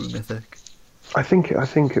just have to be Mythic? I think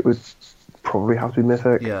it would probably have to be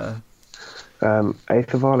Mythic. Yeah.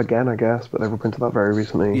 Aetherval again, I guess, but they've reprinted that very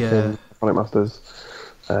recently in Sonic Masters.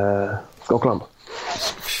 Skullclamp.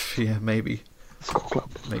 Yeah, maybe.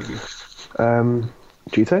 Skullclamp. Maybe.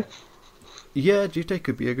 Jite? Yeah, Jute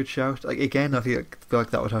could be a good shout. Like again, I feel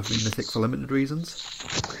like that would have to be mythic for limited reasons.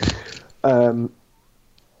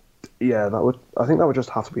 Yeah, that would. I think that would just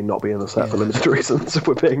have to be not be in the set for limited reasons. If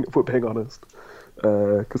we're being honest,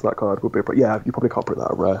 because that card would be. But yeah, you probably can't put that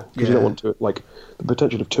at rare because you don't want to. Like the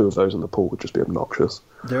potential of 2 of those in the pool would just be obnoxious.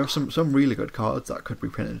 There are some really good cards that could be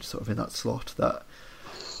printed sort of in that slot. That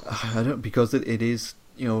I don't, because it is,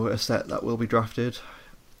 you know, a set that will be drafted.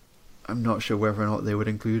 I'm not sure whether or not they would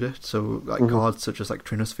include it. So like cards such as like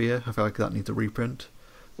Trinosphere, I feel like that needs a reprint.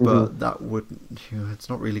 But that would, you know, it's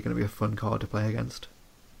not really going to be a fun card to play against.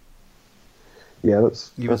 Yeah, that's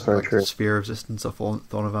very like true. Sphere of Resistance or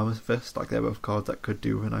Thorn of Amethyst, like they're both cards that could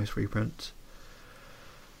do a nice reprint.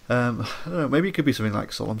 I don't know, maybe it could be something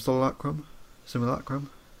like Solemn Simulacrum.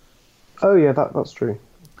 Oh yeah, that's true.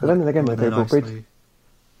 But then again, they've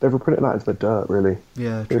reprinted that into the dirt, really.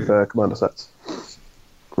 Yeah, true. With commander sets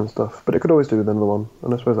and stuff. But it could always do with another one,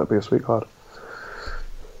 and I suppose that'd be a sweet card.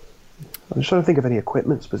 I'm just trying to think of any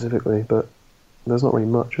equipment specifically, but there's not really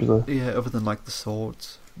much, is there? Yeah, other than like the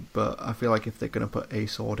swords. But I feel like if they're going to put a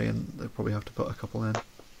sword in, they probably have to put a couple in.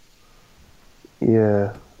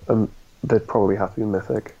 Yeah, and they'd probably have to be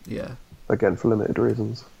mythic. Yeah. Again, for limited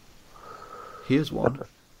reasons. Here's one.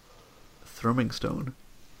 Thrumming Stone.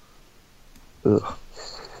 Ugh.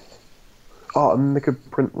 Oh, and they could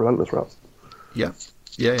print Relentless Rats. Yeah.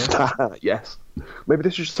 Yes. Maybe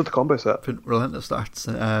this is just the combo set. Print Relentless Rats.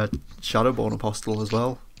 Shadowborn Apostle as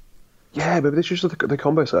well. Yeah, maybe this is just the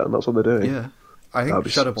combo set, and that's what they're doing. Yeah. I think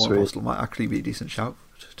Shadowborn Apostle might actually be a decent shout,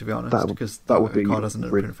 to be honest, because that would be card hasn't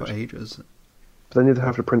been printed for ages. But then you'd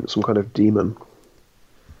have to print some kind of demon.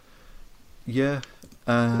 Yeah.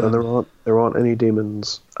 And there aren't any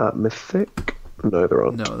demons at Mythic? No, there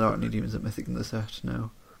aren't. No, there aren't any demons at Mythic in the set,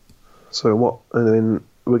 no. So what? And then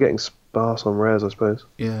we're getting sparse on rares, I suppose.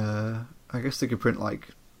 Yeah. I guess they could print, like,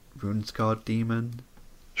 Runescarred Demon.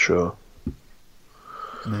 Sure.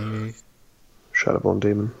 Maybe. Shadowborn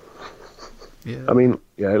Demon. Yeah. I mean,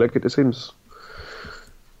 yeah, like it seems.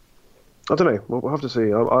 I don't know. We'll have to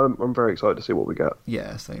see. I'm very excited to see what we get.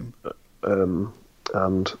 Yeah, same. And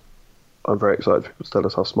I'm very excited for people to tell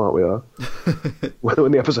us how smart we are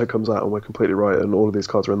when the episode comes out and we're completely right and all of these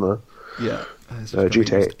cards are in there. Yeah.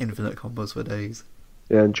 GT infinite combos for days.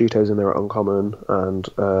 Yeah, and GT's in there at uncommon, and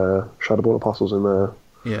Shadowborn Apostle's in there.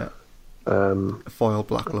 Yeah. Foil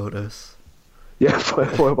Black Lotus. Yeah,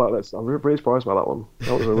 Foil Black Lotus. I'm really surprised by that one.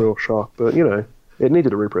 That was a real shock, but you know, it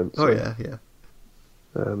needed a reprint. So. Oh yeah.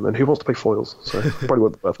 And who wants to play foils? So probably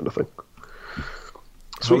wasn't worth anything.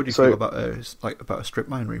 How would you feel about a Strip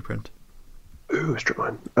Mine reprint? Ooh, Strip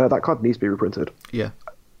Mine. That card needs to be reprinted. Yeah.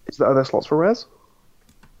 Are there slots for rares?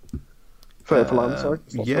 For land, sorry.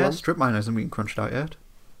 Yeah, Strip Mine hasn't been crunched out yet.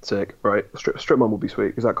 Sick. Right. Strip Mine will be sweet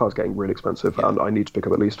because that card's getting really expensive, and I need to pick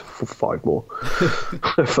up at least 5 more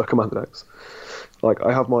for commander decks. Like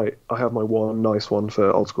I have my one nice one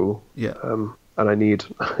for old school. Yeah. And I need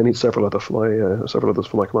several others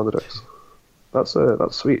for my commander decks. That's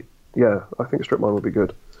sweet. Yeah, I think Strip Mine would be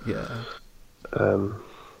good. Yeah.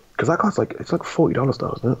 Because that card's like $40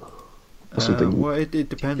 now, isn't it? Something. Well, it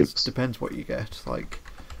depends. Depends what you get. Like,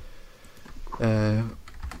 I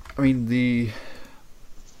mean the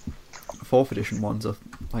 4th edition ones are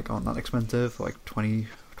aren't that expensive, like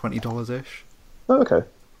 $20 ish. Oh, okay.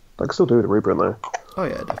 I can still do it a reprint though. Oh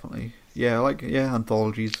yeah, definitely. Yeah,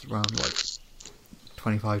 anthologies around like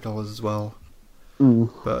 $25 as well.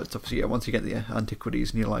 But it's obviously once you get the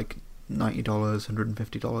antiquities and you're like $90,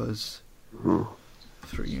 $150.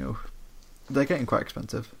 They're getting quite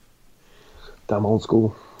expensive. Damn old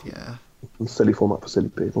school. Yeah. Silly format for silly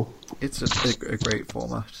people. It's just a great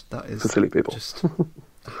format that is for silly people. Just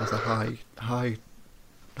has a high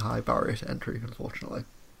barrier to entry, unfortunately.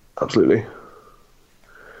 Absolutely.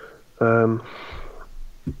 Oh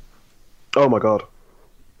my god.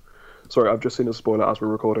 Sorry, I've just seen a spoiler as we're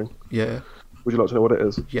recording. Yeah. Would you like to know what it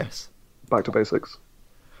is? Yes. Back to Basics.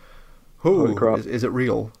 Holy crap. Is it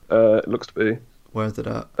real? It looks to be. Where's it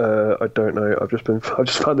at? I don't know. I've just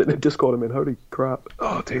found it in Discord. I'm in. Holy crap!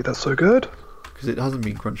 Oh, dude, that's so good. Because it hasn't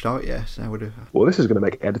been crunched out yet. I would have. Well, this is going to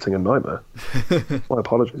make editing a nightmare. My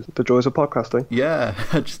apologies. The joys of podcasting. Yeah,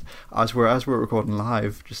 just as we're recording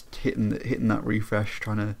live, just hitting that refresh,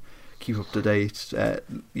 trying to keep up to date.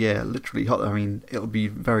 Yeah, literally hot. I mean, it'll be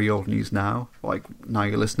very old news now. Like now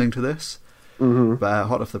you're listening to this. But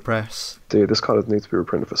hot off the press. Dude, this card needs to be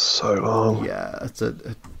reprinted for so long. Yeah, it's a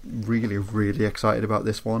really, really excited about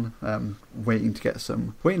this one. Waiting to get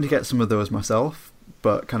some of those myself,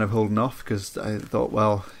 but kind of holding off because I thought,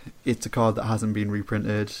 well, it's a card that hasn't been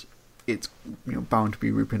reprinted. It's bound to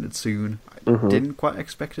be reprinted soon. I didn't quite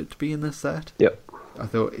expect it to be in this set. Yep. I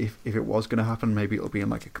thought if it was going to happen, maybe it'll be in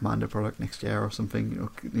like a Commander product next year or something.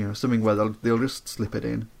 Something where they'll just slip it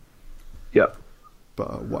in. Yeah.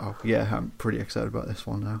 But wow, yeah, I'm pretty excited about this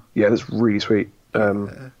one now. Yeah, that's really sweet.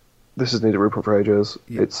 This has needed a reprint for ages.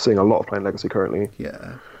 Yeah. It's seeing a lot of play in Legacy currently.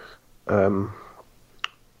 Yeah.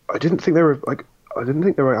 I didn't think they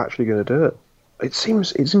were actually going to do it. It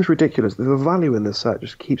seems ridiculous. The value in this set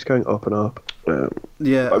just keeps going up and up.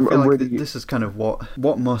 Yeah, I feel like this is kind of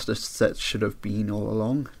what Master sets should have been all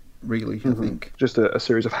along. Really, I think just a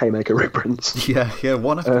series of haymaker reprints. Yeah,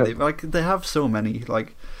 one after they have so many.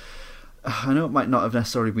 Like, I know it might not have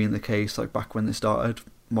necessarily been the case like back when they started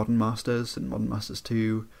Modern Masters and Modern Masters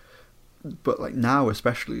 2, but like now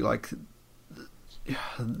especially, like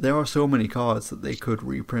there are so many cards that they could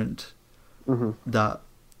reprint that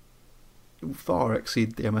far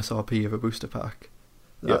exceed the MSRP of a booster pack.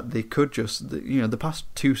 That they could just, the past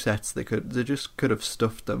two sets they just could have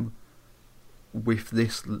stuffed them with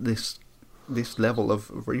this level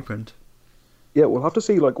of reprint. Yeah, we'll have to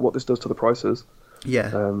see like what this does to the prices.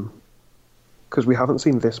 Yeah. Because we haven't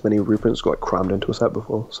seen this many reprints like crammed into a set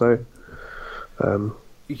before. So.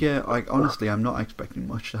 Yeah, like honestly, I'm not expecting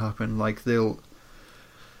much to happen. Like they'll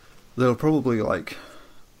probably like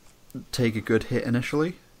take a good hit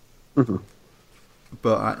initially.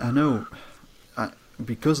 But I know,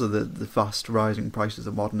 because of the fast rising prices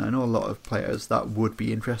of Modern, I know a lot of players that would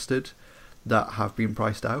be interested that have been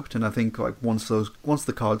priced out, and I think like once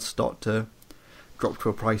the cards start to drop to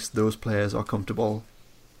a price those players are comfortable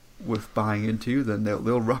with buying into, then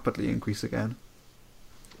they'll rapidly increase again.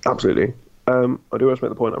 Absolutely. I do want to make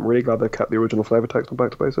the point, I'm really glad they kept the original flavor text on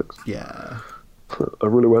Back to Basics. Yeah. A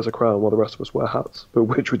ruler wears a crown while the rest of us wear hats, but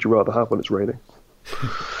which would you rather have when it's raining?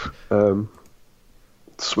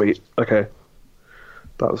 Sweet. Okay.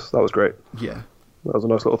 That was great. Yeah. That was a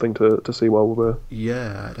nice little thing to see while we were...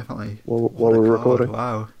 Yeah, definitely. While we were recording.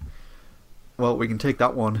 Wow. Well, we can take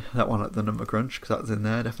that one at the number crunch, because that's in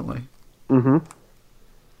there, definitely.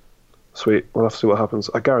 Sweet. We'll have to see what happens.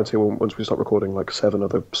 I guarantee once we start recording, like 7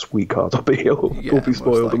 other sweet cards will be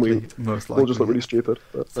spoiled, and we'll just look really stupid.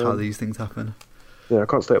 But, that's how these things happen. Yeah, I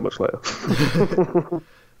can't stay up much later.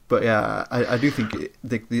 But yeah, I do think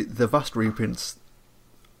the vast reprints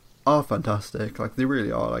are fantastic. Like they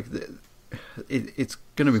really are. Like it's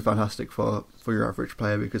going to be fantastic for your average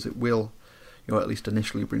player, because it will, at least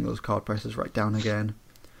initially bring those card prices right down again.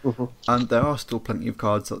 And there are still plenty of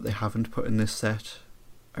cards that they haven't put in this set.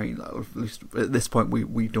 I mean, at least at this point,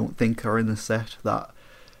 we don't think are in this set, that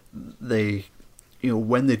they,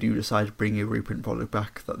 when they do decide to bring a reprint product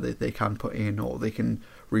back, that they can put in, or they can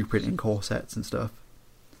reprint in core sets and stuff.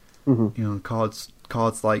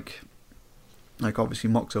 Cards like obviously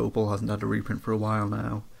Mox Opal hasn't had a reprint for a while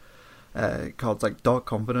now. Cards like Dark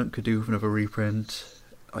Confidant could do with another reprint.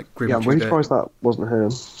 Like Grim Tutor. I'm really surprised that wasn't here.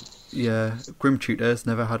 Yeah, Grim Tutor's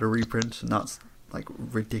never had a reprint, and that's like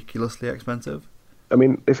ridiculously expensive. I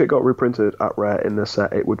mean, if it got reprinted at Rare in this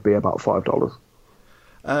set, it would be about $5.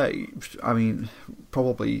 I mean,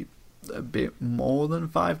 probably a bit more than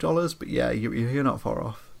 $5, but yeah, you're not far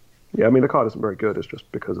off. Yeah, I mean, the card isn't very good. It's just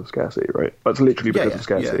because of scarcity, right? It's literally because of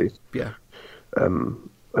scarcity. Yeah. I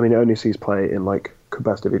mean, it only sees play in like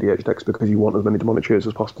competitive EDH decks because you want as many demonic cheers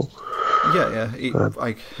as possible. Yeah.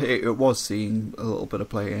 It was seeing a little bit of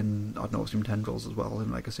play in Ad Nauseam Tendrils as well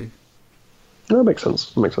in Legacy. No, that makes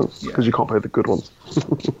sense. Because you can't play the good ones.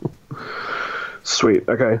 Sweet.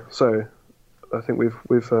 Okay, so I think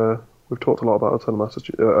we've talked a lot about Ultimate Masters.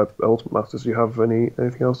 Do you have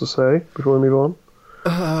anything else to say before we move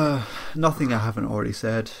on? Nothing I haven't already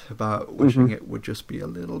said about wishing it would just be a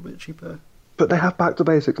little bit cheaper. But they have Back to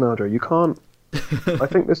Basics now, Joe. You can't. I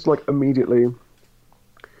think this like immediately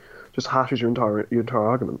just hashes your entire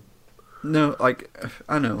argument. No, like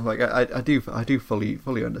I know, like I do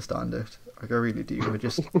fully understand it. Like I really do.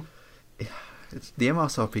 It's the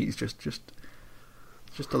MSRP is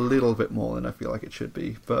just a little bit more than I feel like it should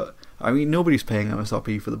be. But I mean, nobody's paying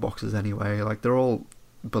MSRP for the boxes anyway. Like they're all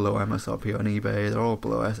below MSRP on eBay. They're all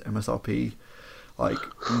below MSRP, like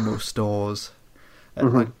most stores.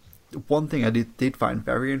 And like one thing I did find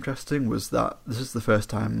very interesting was that this is the first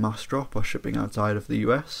time Mass Drop are shipping outside of the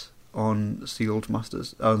US on sealed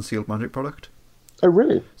Magic product. Oh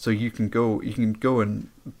really? So you can go and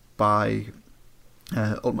buy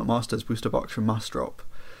Ultimate Masters booster box from Mass Drop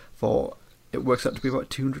for, it works out to be about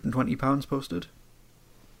 £220 posted.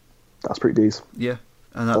 That's pretty decent. Yeah,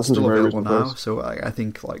 and that's still available now. So I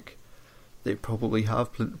think like they probably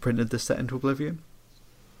have printed this set into oblivion.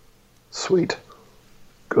 Sweet,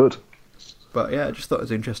 good. But yeah, I just thought it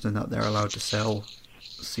was interesting that they're allowed to sell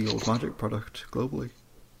sealed Magic product globally,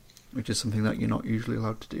 which is something that you're not usually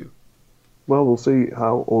allowed to do. Well, we'll see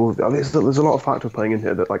how all of there's a lot of factors playing in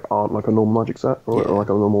here that like aren't like a normal Magic set or like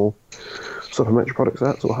a normal supplementary product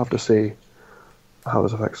set. So we'll have to see how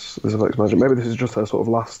this affects Magic. Maybe this is just their sort of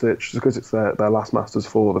last stitch, because it's their last Masters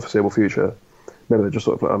for the foreseeable future. Maybe they're just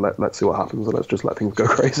sort of like, let's see what happens and let's just let things go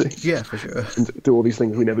crazy. Yeah, for sure. And do all these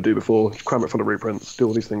things we never do before, cram it full of reprints, do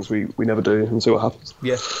all these things we never do and see what happens.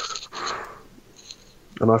 Yeah.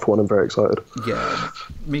 And I, for one, am very excited. Yeah,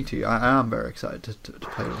 me too. I am very excited to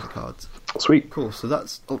play with the cards. Sweet. Cool, so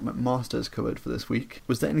that's Ultimate Masters covered for this week.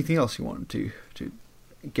 Was there anything else you wanted to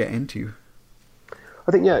get into?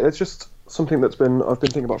 I think, yeah, it's just something I've been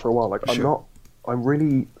thinking about for a while. Like, Sure. I'm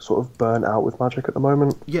really sort of burnt out with Magic at the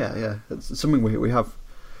moment. Yeah, it's something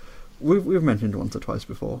we've mentioned once or twice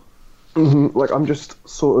before. Mm-hmm. Like, I'm just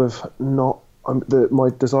sort of not. My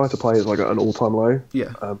desire to play is like at an all-time low.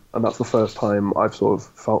 Yeah. And that's the first time I've sort of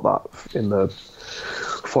felt that in the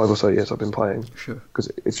 5 or so years I've been playing. Sure. Because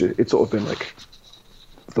it's sort of been like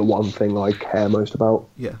the one thing I care most about.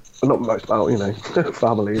 Yeah. Well, not most about,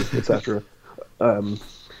 family, etc.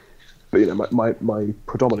 But my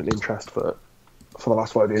predominant interest for the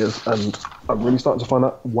last 5 years, and I'm really starting to find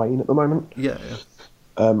that wane at the moment. Yeah.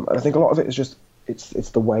 And I think a lot of it is just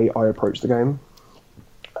it's the way I approach the game,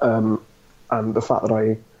 and the fact that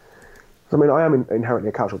I am inherently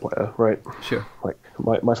a casual player, right? Sure. Like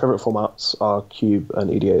my favorite formats are Cube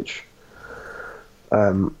and EDH,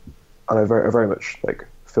 and I very much like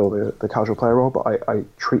fill the casual player role, but I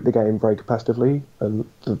treat the game very competitively, and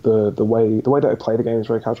the way that I play the game is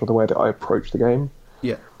very casual. The way that I approach the game,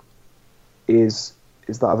 is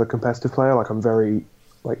that of a competitive player. Like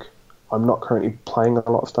I'm not currently playing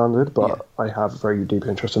a lot of standard, but I have a very deep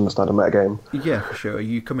interest in the standard metagame. Yeah, for sure.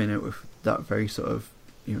 You come in it with that very sort of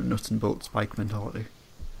nuts and bolts spike mentality.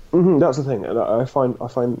 Mm-hmm, that's the thing, and I find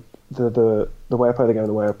the way I play the game,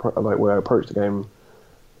 the way I approach the game,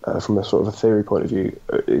 from a sort of a theory point of view,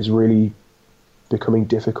 is really becoming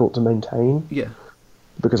difficult to maintain. Yeah.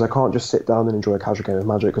 Because I can't just sit down and enjoy a casual game of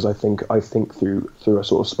Magic, because I think through a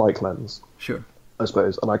sort of spike lens. Sure. I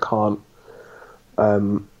suppose, and I can't.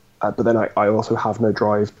 But then I also have no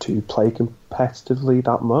drive to play competitively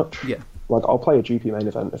that much. Yeah. Like, I'll play a GP main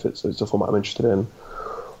event if it's a format I'm interested in.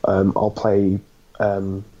 I'll play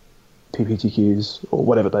PPTQs or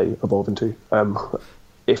whatever they evolve into,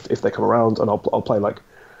 if they come around, and I'll play like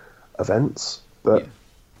events. But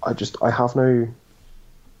I have no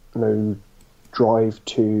drive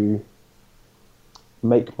to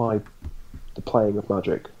make the playing of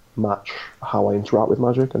Magic match how I interact with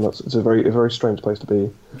Magic, and it's a very strange place to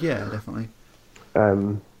be. Yeah, definitely.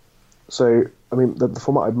 So I mean, the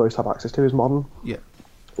format I most have access to is Modern. Yeah.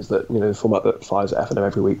 Is that the format that fires at FNM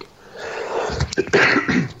every week.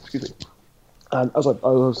 Excuse me. And as I've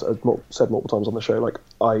said multiple times on the show, like,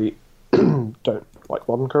 I don't like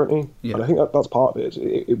Modern currently, and I think that's part of it.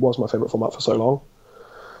 It was my favourite format for so long,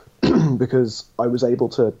 because I was able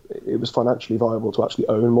to. It was financially viable to actually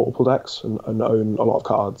own multiple decks and own a lot of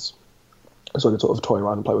cards, so I could sort of toy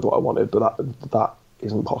around and play with what I wanted. But that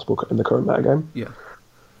isn't possible in the current metagame. Yeah.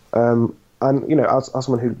 And as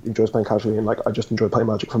someone who enjoys playing casually, and like I just enjoy playing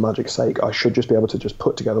Magic for Magic's sake, I should just be able to just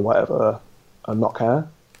put together whatever and not care.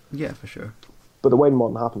 Yeah, for sure. But the way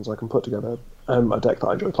Modern happens, I can put together a deck that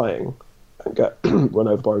I enjoy playing and get run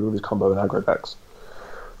over by all these combo and aggro decks,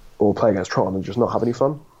 or play against Tron and just not have any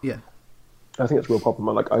fun. Yeah. I think it's a real problem.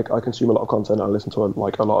 Like, I consume a lot of content. I listen to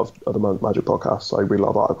like a lot of other Magic podcasts. I read a lot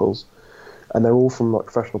of articles, and they're all from like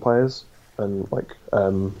professional players and like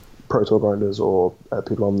Pro Tour grinders or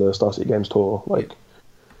people on the Star City Games Tour, like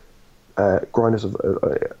grinders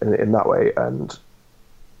in that way. And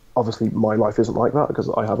obviously, my life isn't like that, because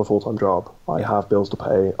I have a full-time job. I have bills to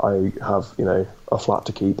pay. I have a flat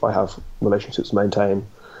to keep. I have relationships to maintain.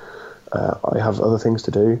 I have other things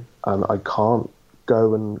to do, and I can't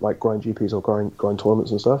go and like grind GPs or grind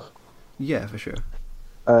tournaments and stuff. Yeah, for sure.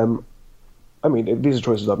 I mean, these are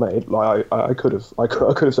choices I've made. Like, I could have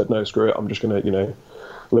said no, screw it. I'm just gonna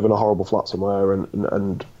live in a horrible flat somewhere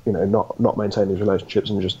and not maintain these relationships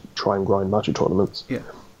and just try and grind Magic tournaments. Yeah.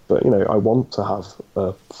 But I want to have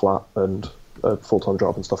a flat and a full-time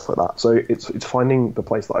job and stuff like that. So it's finding the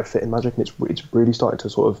place that I fit in Magic, and it's really starting to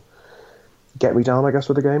sort of get me down, I guess,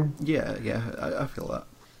 with the game. Yeah, I feel that.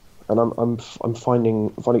 And I'm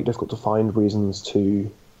finding it difficult to find reasons to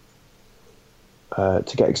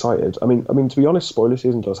get excited. I mean, to be honest, spoiler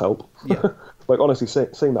season does help. Yeah. Like, honestly,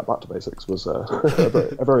 seeing that Back to Basics was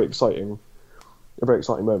a very exciting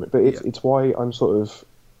moment. But it's why I'm sort of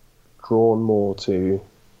drawn more to,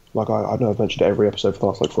 like, I know I've mentioned it every episode for the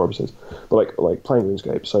last like 4 episodes, but like playing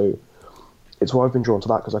RuneScape. So it's why I've been drawn to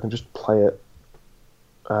that, because I can just play it.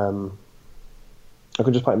 I I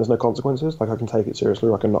can just play it and there's no consequences. Like I can take it seriously,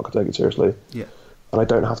 or I can not take it seriously. Yeah. And I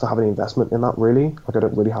don't have to have any investment in that really. Like I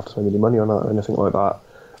don't really have to spend any money on that or anything like that.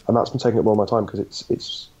 And that's been taking up more of my time because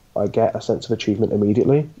it's I get a sense of achievement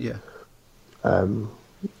immediately. Yeah.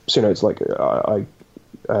 So it's like I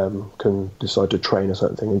can decide to train a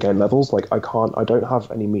certain thing and gain levels. Like I don't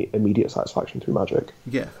have any immediate satisfaction through Magic.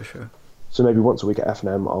 Yeah, for sure. So maybe once a week at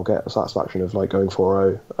FNM, I'll get a satisfaction of like going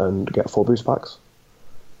 4-0 and get 4 boost packs.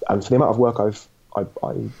 And for the amount of work I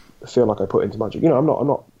feel like I put into Magic, I'm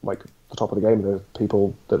not like the top of the game. There are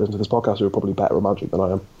people that listen to this podcast who are probably better at Magic than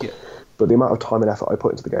I am. Yeah. But the amount of time and effort I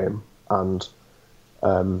put into the game, and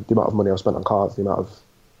the amount of money I've spent on cards, the amount of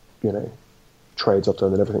trades I've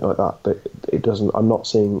done and everything like that, but it doesn't. I'm not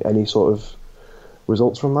seeing any sort of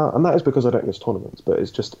results from that, and that is because I don't go to tournaments. But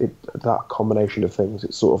it's just that combination of things.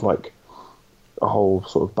 It's sort of like a whole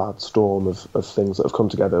sort of bad storm of things that have come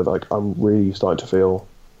together. Like I'm really starting to feel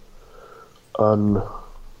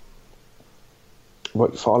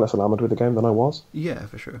far less enamoured with the game than I was. Yeah,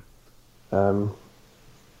 for sure.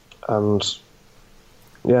 And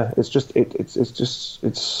yeah,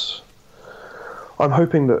 it's. I'm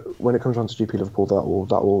hoping that when it comes down to GP Liverpool,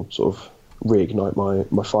 that will sort of reignite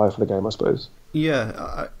my fire for the game, I suppose.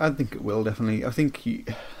 Yeah, I think it will definitely. I think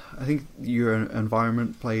your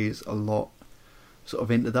environment plays a lot sort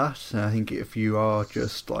of into that. And I think if you're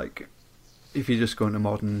just going to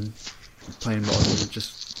modern, playing modern,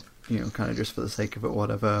 just kind of just for the sake of it,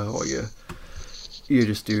 whatever, or you're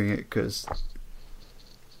just doing it because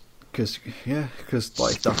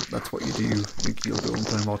like that's what you do. I think you'll go and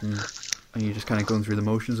play modern, and you're just kind of going through the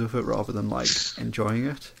motions of it rather than like enjoying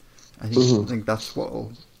it. I think that's where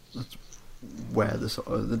the sort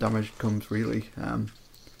of the damage comes really.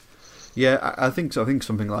 Yeah, I think so. I think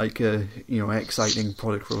something like exciting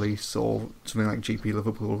product release or something like GP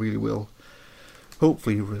Liverpool really will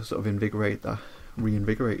hopefully sort of reinvigorate that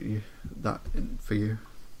for you.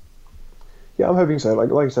 Yeah, I'm hoping so.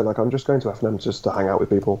 Like I said, I'm just going to FNM just to hang out with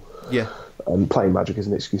people. Yeah. And playing Magic is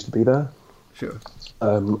an excuse to be there. Sure.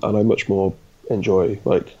 And I much more enjoy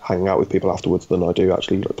like hanging out with people afterwards than I do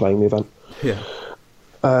actually like, playing the event. Yeah.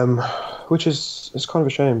 Which is kind of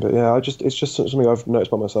a shame, but yeah, it's just something I've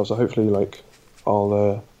noticed by myself. So hopefully, like,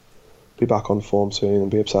 I'll be back on form soon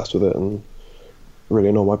and be obsessed with it and really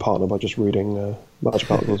annoy my partner by just reading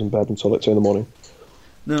Magic articles in bed until like 2 a.m.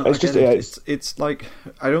 No, it's like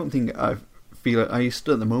I don't think I feel it. I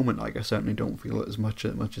still at the moment, like I certainly don't feel it as much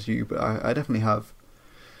as you, but I definitely have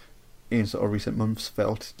in sort of recent months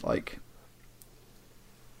felt like,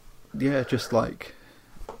 yeah, just like.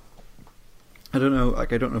 I don't know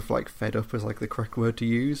if like fed up is like the correct word to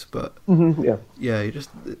use, but yeah, you just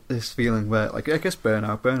this feeling where like I guess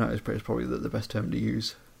burnout is probably the best term to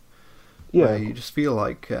use. Yeah, where you just feel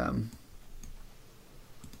like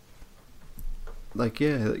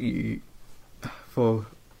you for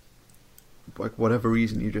like whatever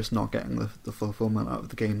reason you're just not getting the fulfillment out of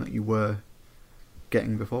the game that you were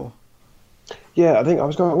getting before. Yeah, I think I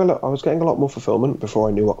was getting a lot more fulfillment before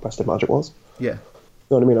I knew what Best of Magic was. Yeah.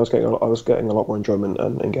 You know what I mean? I was getting a lot more enjoyment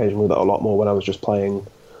and engagement with it a lot more when I was just playing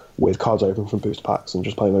with cards open from booster packs and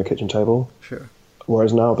just playing on a kitchen table. Sure.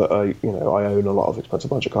 Whereas now that I own a lot of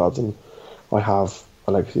expensive Magic cards and I have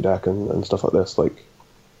a legacy deck and stuff like this, like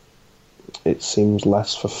it seems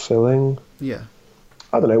less fulfilling. Yeah.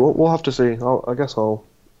 I don't know. We'll have to see. I guess I'll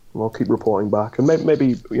keep reporting back, and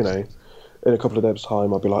maybe in a couple of days'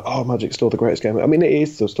 time I'll be like, oh, Magic's still the greatest game. I mean, it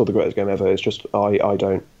is still the greatest game ever. It's just I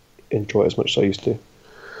don't enjoy it as much as I used to.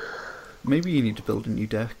 Maybe you need to build a new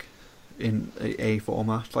deck in a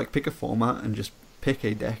format. Like, pick a format and just pick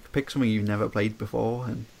a deck. Pick something you've never played before.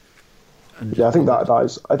 And yeah, I think that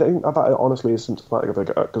honestly is symptomatic of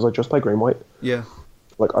it, because I just play green white. Yeah.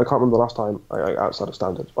 Like, I can't remember the last time outside of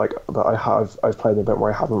standard. Like, but I've played an event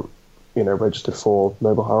where I haven't, registered for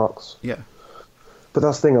Noble Hierarchs. Yeah. But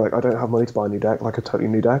that's the thing. Like, I don't have money to buy a new deck, like a totally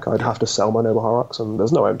new deck. I'd have to sell my Noble Hierarchs, and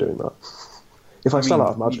there's no way I'm doing that. If I sell out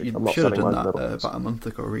of Magic, I'm not selling my Noble Hierarchs. About a month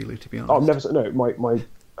ago, really, to be honest. Oh, I've never. No, my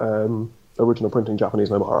original printing Japanese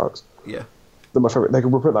Noble Hierarchs. Yeah. They're my favourite. They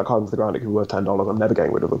could reprint that card into the ground. It could be worth $10. I'm never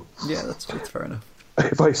getting rid of them. Yeah, that's fair enough.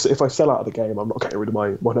 If I sell out of the game, I'm not getting rid of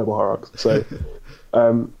my Noble Hierarchs. So,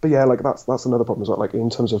 but yeah, like that's another problem as well. Like in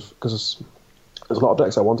terms of, because there's a lot of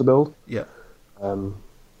decks I want to build. Yeah.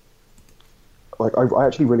 Like I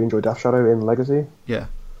actually really enjoy Death Shadow in Legacy. Yeah.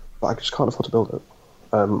 But I just can't afford to build it.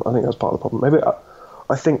 I think that's part of the problem. Maybe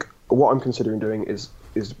I think what I'm considering doing is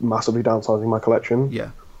massively downsizing my collection.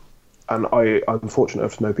 Yeah. And I'm fortunate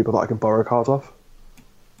enough to know people that I can borrow cards off.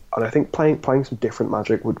 And I think playing some different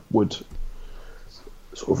Magic would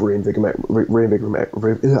sort of reinvigorate me,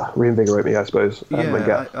 I suppose.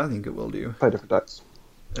 Yeah, I think it will do. Play different decks.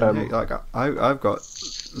 And hey, like I've got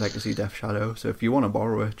Legacy Death Shadow, so if you want to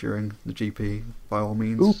borrow it during the GP, by all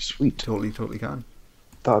means, ooh, sweet, totally can.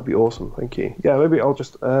 That would be awesome, thank you. Yeah, maybe I'll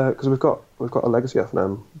just because we've got a Legacy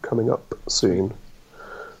FNM coming up soon,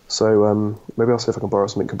 so maybe I'll see if I can borrow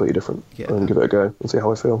something completely different and give it a go and see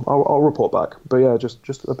how I feel. I'll report back. But yeah,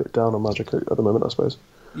 just a bit down on Magic at the moment, I suppose.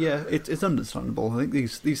 Yeah, it's understandable. I think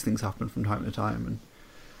these things happen from time to time, and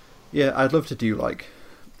yeah, I'd love to do like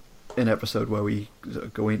an episode where we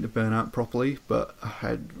go into Burnout properly, but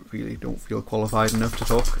I really don't feel qualified enough to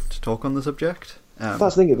talk on the subject.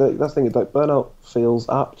 That's the thing. Like Burnout feels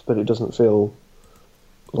apt, but it doesn't feel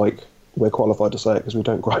like we're qualified to say it because we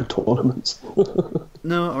don't grind tournaments.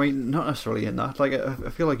 No, I mean not necessarily in that. Like I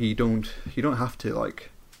feel like you don't have to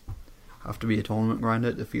be a tournament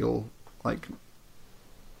grinder to feel like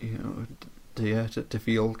to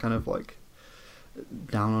feel kind of like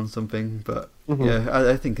down on something, but yeah,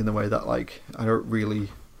 I think in the way that like I don't really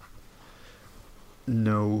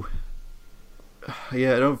know.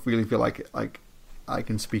 Yeah, I don't really feel like I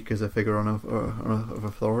can speak as a figure of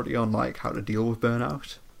authority on like how to deal with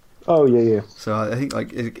burnout. Oh yeah. So I think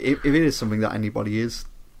like if it is something that anybody is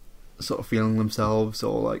sort of feeling themselves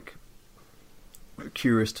or like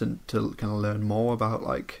curious to kind of learn more about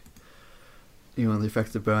like the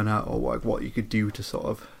effects of burnout or like what you could do to sort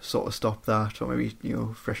of stop that or maybe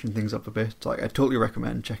freshen things up a bit, like I totally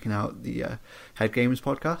recommend checking out the Head Games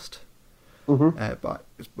podcast by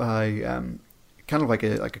kind of like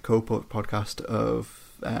a co-podcast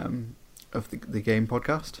of the game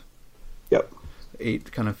podcast. Yep.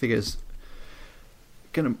 It kind of figures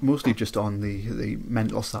kind of mostly just on the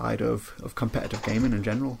mental side of competitive gaming in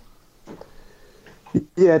general.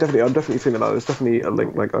 Yeah, definitely. I'm definitely feeling that. There's definitely a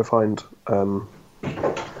link. Like I find,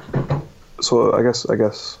 so I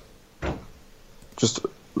guess, just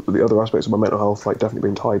the other aspects of my mental health, like definitely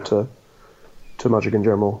being tied to Magic in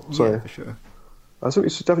general. So yeah, for sure. I think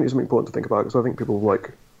it's definitely something important to think about because I think people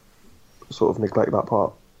like sort of neglect that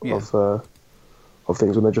part of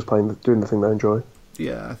things when they're just doing the thing they enjoy.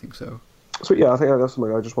 Yeah, I think so. So yeah, I think that's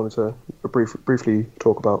something I just wanted to briefly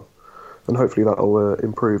talk about, and hopefully that'll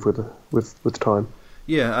improve with time.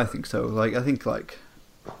 Yeah, I think so. Like I think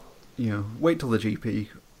wait till the GP.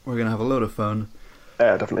 We're gonna have a load of fun.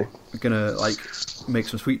 Yeah, definitely. We're gonna like make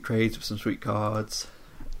some sweet trades with some sweet cards.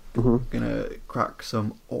 Gonna crack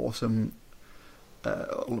some awesome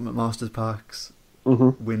Ultimate Masters packs.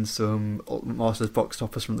 Win some Ultimate Masters box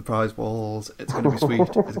toppers from the prize walls. It's going to be sweet.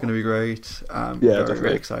 It's going to be great.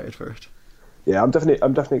 Very excited for it. Yeah, I'm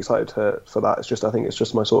definitely excited for that. I think it's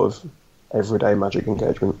just my sort of everyday Magic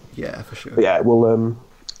engagement. Yeah, for sure. But yeah, we'll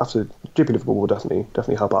after GP Liverpool will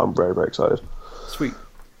definitely help out. I'm very, very excited. Sweet.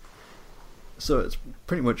 So it's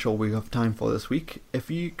pretty much all we have time for this week.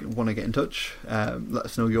 If you want to get in touch, let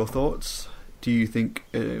us know your thoughts. Do you think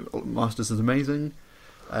Masters is amazing?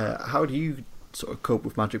 How do you sort of cope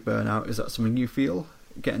with Magic burnout? Is that something you feel?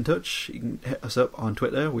 Get in touch. You can hit us up on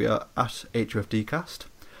Twitter. We are at HFDcast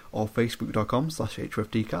or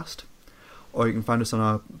facebook.com/HFDcast. Or you can find us on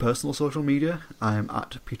our personal social media. I am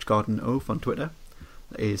at PeachGardenOaf on Twitter.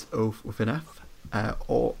 That is Oaf with an F.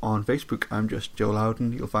 Or on Facebook, I'm just Joe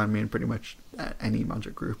Loudon. You'll find me in pretty much any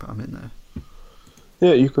Magic group. I'm in there.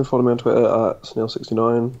 Yeah, you can follow me on Twitter at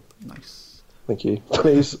Snail69. Nice. Thank you.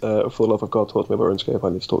 Please, for the love of God, talk to me about RuneScape. I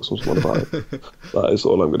need to talk to someone about it. That is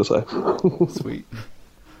all I'm going to say. Sweet.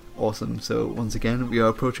 Awesome. So once again, we are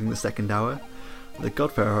approaching the second hour. The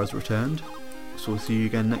Godfarer has returned. So we'll see you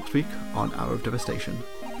again next week on Hour of Devastation.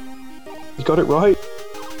 You got it right.